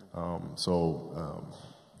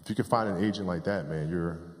 If you can find an agent like that, man,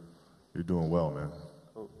 you're doing well, man.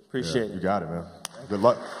 Appreciate it. You got it, man. Good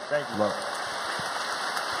luck. Thank you. Good luck.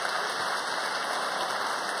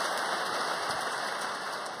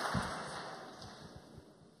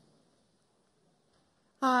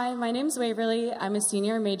 Hi, my name's Waverly. I'm a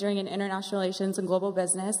senior majoring in international relations and global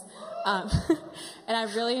business. And I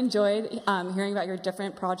really enjoyed hearing about your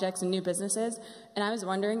different projects and new businesses. And I was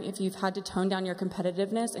wondering if you've had to tone down your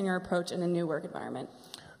competitiveness and your approach in a new work environment.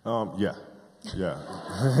 Yeah.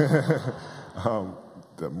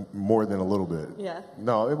 More than a little bit. Yeah.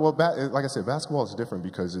 No, like I said, basketball is different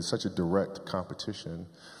because it's such a direct competition.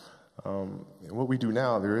 What we do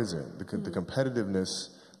now, there isn't. The competitiveness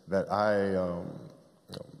that I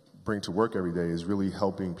bring to work every day is really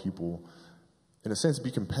helping people, in a sense,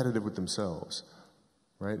 be competitive with themselves,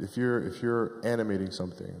 right? If you're animating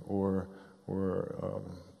something, or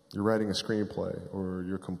you're writing a screenplay, or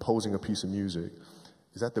you're composing a piece of music,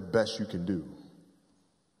 is that the best you can do?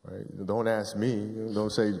 Right? Don't ask me.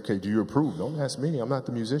 Don't say, okay, do you approve? Don't ask me. I'm not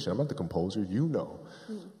the musician. I'm not the composer. You know,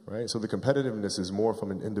 right? So the competitiveness is more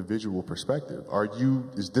from an individual perspective.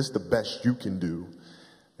 Is this the best you can do?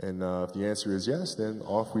 And if the answer is yes, then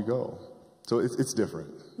off we go. So it's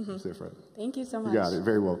different. Mm-hmm. It's different. Thank you so much. You got it.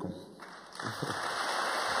 Very welcome.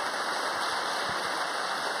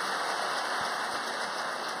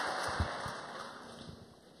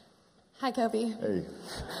 Hi, Kobe. Hey.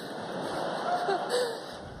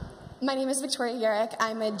 My name is Victoria Yarrick.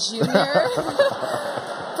 I'm a junior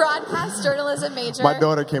broadcast journalism major. My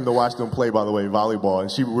daughter came to watch them play, by the way, volleyball,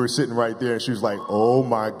 and we were sitting right there, and she was like, oh,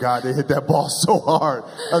 my God, they hit that ball so hard.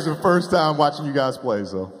 That was the first time watching you guys play,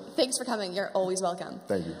 so. Thanks for coming. You're always welcome.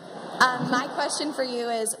 Thank you. My question for you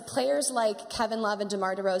is, players like Kevin Love and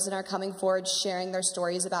DeMar DeRozan are coming forward sharing their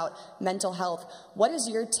stories about mental health. What is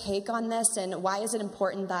your take on this, and why is it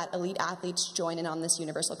important that elite athletes join in on this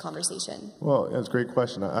universal conversation? Well, that's a great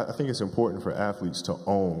question. I think it's important for athletes to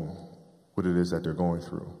own what it is that they're going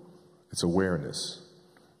through. It's awareness,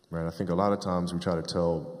 right? I think a lot of times we try to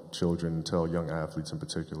tell children, tell young athletes in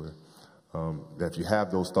particular, that if you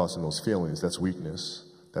have those thoughts and those feelings, that's weakness.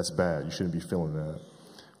 That's bad. You shouldn't be feeling that,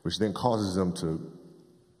 which then causes them to,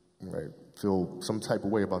 right, feel some type of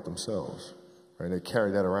way about themselves. Right? They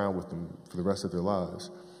carry that around with them for the rest of their lives.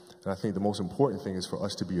 And I think the most important thing is for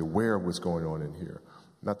us to be aware of what's going on in here.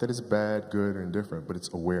 Not that it's bad, good, or indifferent, but it's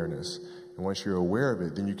awareness. And once you're aware of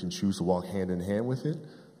it, then you can choose to walk hand in hand with it,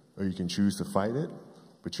 or you can choose to fight it,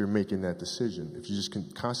 but you're making that decision. If you just can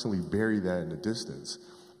constantly bury that in the distance,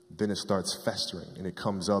 then it starts festering, and it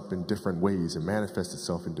comes up in different ways and manifests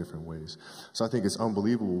itself in different ways. So I think it's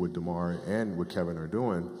unbelievable what DeMar and what Kevin are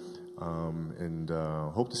doing, and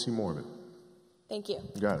hope to see more of it. Thank you.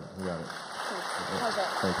 You got it. You got it. Pleasure.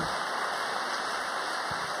 Thank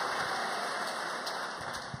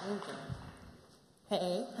you.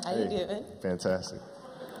 Hey, how you doing? Fantastic.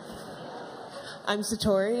 I'm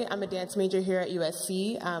Satori. I'm a dance major here at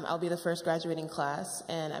USC. I'll be the first graduating class,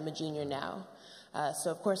 and I'm a junior now.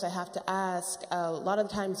 So, of course, I have to ask, a lot of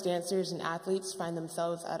times dancers and athletes find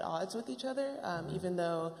themselves at odds with each other, even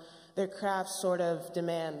though their crafts sort of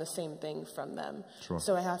demand the same thing from them. Sure.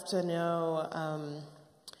 So I have to know,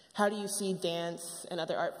 how do you see dance and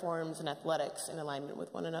other art forms and athletics in alignment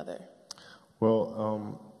with one another?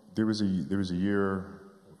 Well, there was a year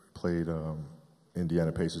I played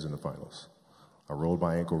Indiana Pacers in the finals. I rolled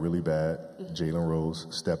my ankle really bad. Jalen Rose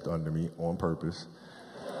stepped under me on purpose.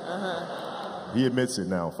 He admits it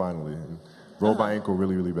now, finally. And rolled my ankle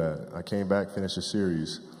really, really bad. I came back, finished the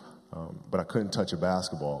series, but I couldn't touch a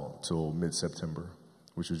basketball till mid-September,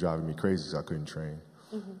 which was driving me crazy because I couldn't train.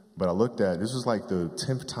 But I looked at, this was like the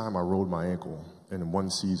 10th time I rolled my ankle in one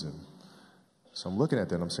season. So I'm looking at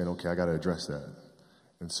that and I'm saying, okay, I got to address that.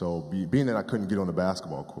 And so being that I couldn't get on the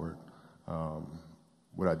basketball court,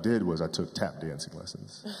 what I did was I took tap dancing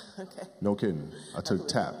lessons. Okay. No kidding. I took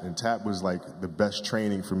tap. And tap was like the best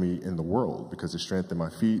training for me in the world because it strengthened my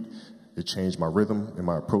feet. It changed my rhythm and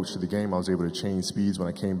my approach to the game. I was able to change speeds when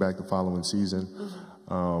I came back the following season.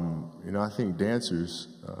 You know, I think dancers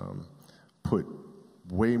put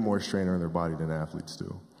way more strain on their body than athletes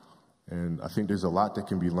do. And I think there's a lot that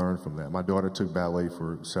can be learned from that. My daughter took ballet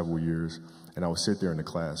for several years, and I would sit there in the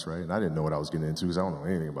class, right? And I didn't know what I was getting into because I don't know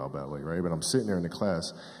anything about ballet, right? But I'm sitting there in the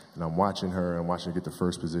class, and I'm watching her, and I'm watching her get the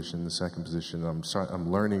first position, the second position, and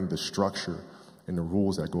I'm learning the structure and the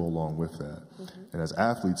rules that go along with that. And as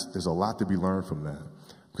athletes, there's a lot to be learned from that.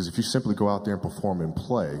 Because if you simply go out there and perform and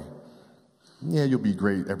play, yeah, you'll be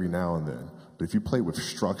great every now and then. But if you play with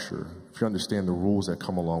structure, if you understand the rules that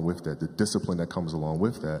come along with that, the discipline that comes along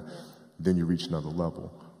with that, then you reach another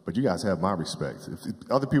level. But you guys have my respect. If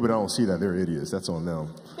other people that don't see that, they're idiots. That's on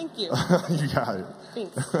them. Thank you. You got it.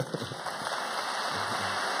 Thanks.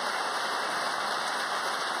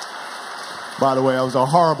 By the way, I was a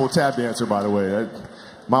horrible tap dancer, by the way. That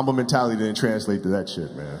Mamba mentality didn't translate to that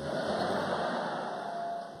shit, man.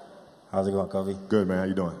 How's it going, Kobe? Good, man. How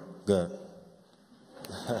you doing? Good.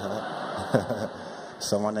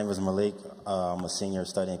 So my name is Malik. I'm a senior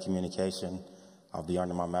studying communication. I'll be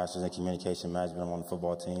earning my master's in communication management. I'm on the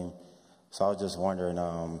football team. So I was just wondering,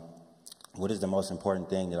 what is the most important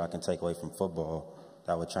thing that I can take away from football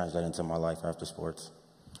that would translate into my life after sports?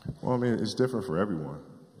 Well, I mean, it's different for everyone.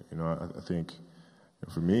 You know, I think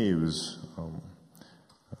for me it was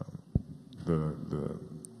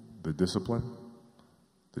the discipline,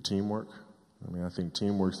 the teamwork. I mean, I think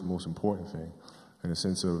teamwork's the most important thing. In the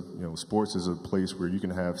sense of, you know, sports is a place where you can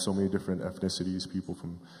have so many different ethnicities, people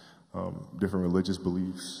from different religious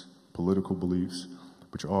beliefs, political beliefs,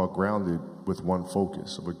 but you're all grounded with one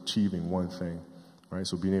focus of achieving one thing, right?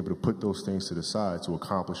 So being able to put those things to the side to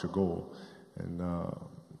accomplish a goal. And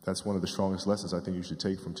that's one of the strongest lessons I think you should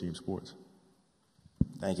take from team sports.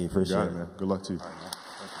 Thank you. Appreciate it, man. Good luck to you. All right, man.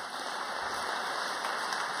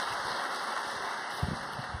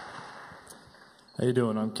 How you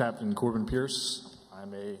doing? I'm Captain Corbin Pierce.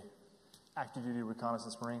 I'm a active duty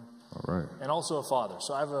reconnaissance Marine. All right. And also a father.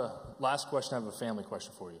 So I have a last question. I have a family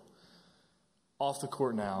question for you. Off the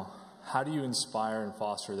court now, how do you inspire and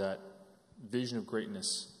foster that vision of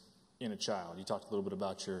greatness in a child? You talked a little bit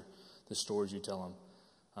about the stories you tell them.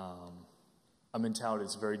 A mentality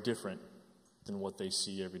that's very different than what they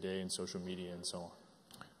see every day in social media and so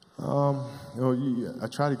on. You know, I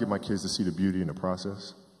try to get my kids to see the beauty in the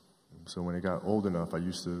process. So when they got old enough, I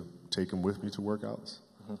used to take them with me to workouts.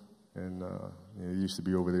 And they used to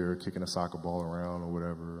be over there kicking a soccer ball around or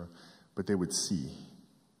whatever, but they would see.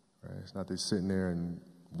 Right? It's not they're sitting there and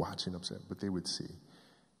watching upset, but they would see.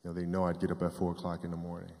 They know I'd get up at 4 o'clock in the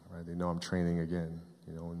morning. Right? They know I'm training again.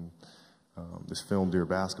 And this film, Dear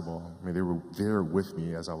Basketball, I mean, they were there with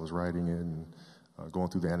me as I was writing it and going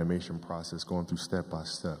through the animation process, going through step by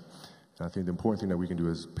step. And I think the important thing that we can do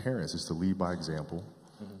as parents is to lead by example,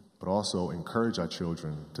 but also encourage our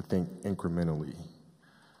children to think incrementally.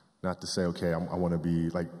 Not to say, okay, I want to be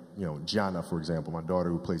like, Gianna, for example, my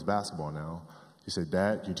daughter who plays basketball now. She said,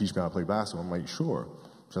 Dad, can you teach me how to play basketball? I'm like, sure.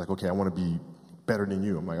 She's like, okay, I want to be better than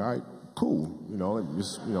you. I'm like, all right, cool.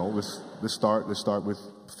 Let's start with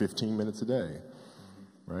 15 minutes a day,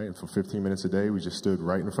 right? And for 15 minutes a day, we just stood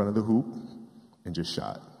right in front of the hoop and just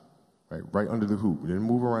shot, right under the hoop. We didn't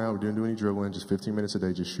move around. We didn't do any dribbling. Just 15 minutes a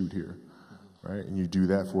day, just shoot here, right? And you do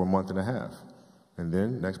that for a month and a half. And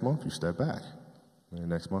then next month, you step back. And the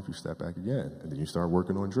next month, you step back again. And then you start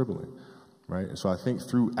working on dribbling, right? And so I think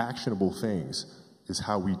through actionable things is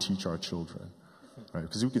how we teach our children, right?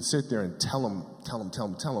 Because we can sit there and tell them,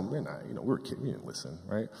 we're not, we're a kid, we didn't listen,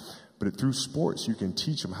 right? But through sports, you can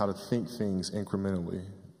teach them how to think things incrementally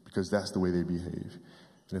because that's the way they behave.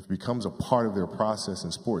 And if it becomes a part of their process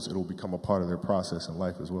in sports, it'll become a part of their process in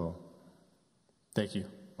life as well. Thank you.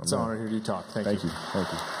 It's an honor to hear you talk. Thank you. Thank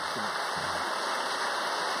you.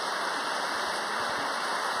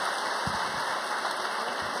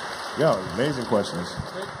 Yeah, amazing questions.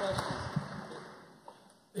 Great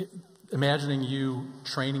questions. Imagining you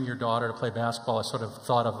training your daughter to play basketball, I sort of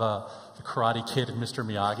thought of the Karate Kid and Mr.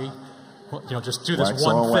 Miyagi. Just do this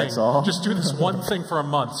one thing. Just do this one thing for a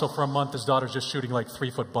month. So for a month, his daughter's just shooting like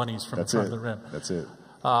 3-foot bunnies from the front of the rim. That's it.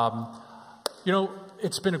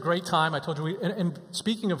 It's been a great time. I told you. And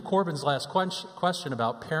speaking of Corbin's last question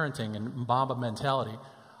about parenting and Mamba mentality,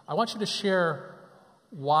 I want you to share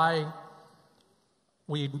why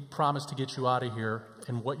we promised to get you out of here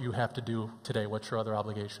and what you have to do today. What's your other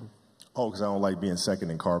obligation? Oh, because I don't like being second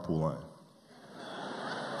in carpool line.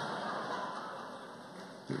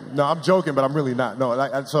 No, I'm joking, but I'm really not. No,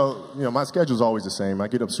 my schedule's always the same. I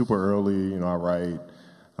get up super early, I write,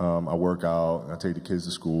 I work out, and I take the kids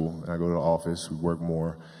to school, and I go to the office, we work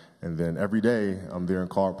more. And then every day, I'm there in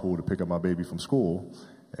carpool to pick up my baby from school.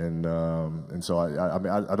 And so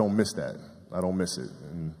I don't miss that. I don't miss it.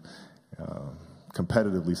 And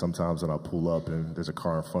competitively, sometimes when I pull up and there's a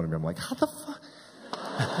car in front of me, I'm like, how the fuck?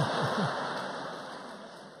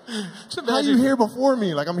 How are you here before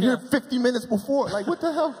me? Like, I'm here 50 minutes before. Like, what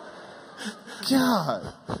the hell?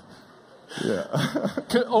 God.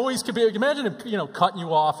 Yeah. Always could be. Imagine if, cutting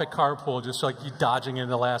you off at carpool, just like you dodging in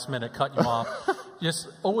the last minute, cutting you off. Just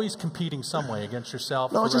always competing some way against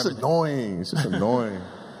yourself. No, it's just annoying. It's just annoying.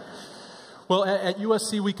 Well, at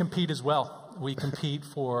USC, we compete as well. We compete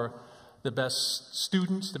for the best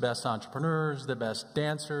students, the best entrepreneurs, the best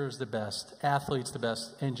dancers, the best athletes, the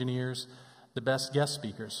best engineers, the best guest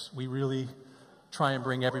speakers. We really try and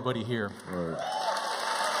bring everybody here. Right.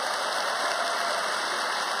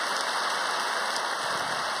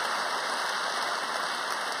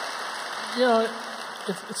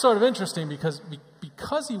 It's sort of interesting because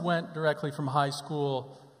he went directly from high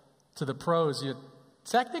school to the pros,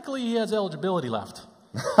 technically he has eligibility left.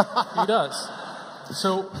 He does.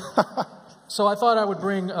 So I thought I would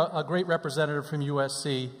bring a great representative from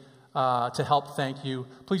USC to help thank you.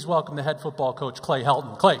 Please welcome the head football coach, Clay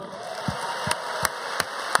Helton. Clay.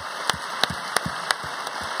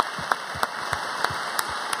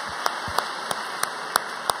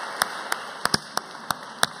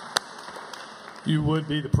 You would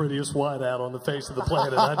be the prettiest whiteout on the face of the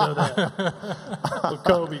planet. I know that. Well,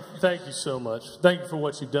 Kobe, thank you so much. Thank you for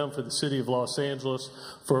what you've done for the city of Los Angeles,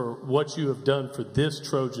 for what you have done for this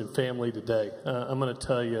Trojan family today. I'm going to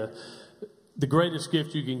tell you, the greatest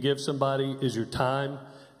gift you can give somebody is your time,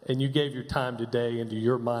 and you gave your time today into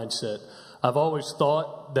your mindset. I've always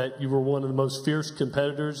thought that you were one of the most fierce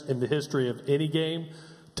competitors in the history of any game.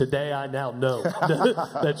 Today, I now know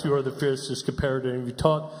that you are the fiercest competitor, and you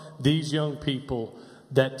taught these young people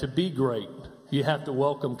that to be great, you have to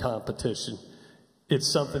welcome competition. It's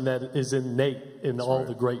something that is innate in all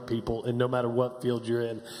the great people, and no matter what field you're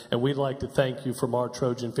in. And we'd like to thank you from our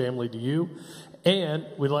Trojan family to you, and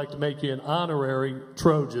we'd like to make you an honorary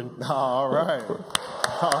Trojan. All right.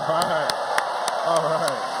 All right. All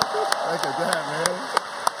right. Look at that, man.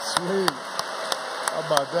 Sweet. How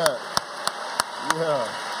about that? Yeah.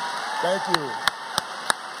 Thank you.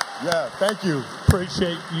 Yeah, thank you.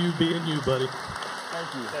 Appreciate you being you, buddy. Thank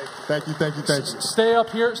Thank you. Stay up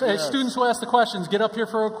here. Hey, students who ask the questions, get up here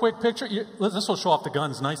for a quick picture. This will show off the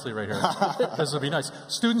guns nicely right here. This will be nice.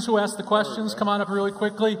 Students who ask the questions, come on up really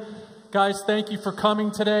quickly. Guys, thank you for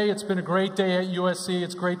coming today. It's been a great day at USC.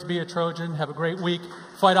 It's great to be a Trojan. Have a great week.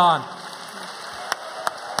 Fight on.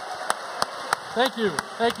 Thank you.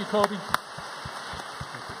 Thank you, Kobe.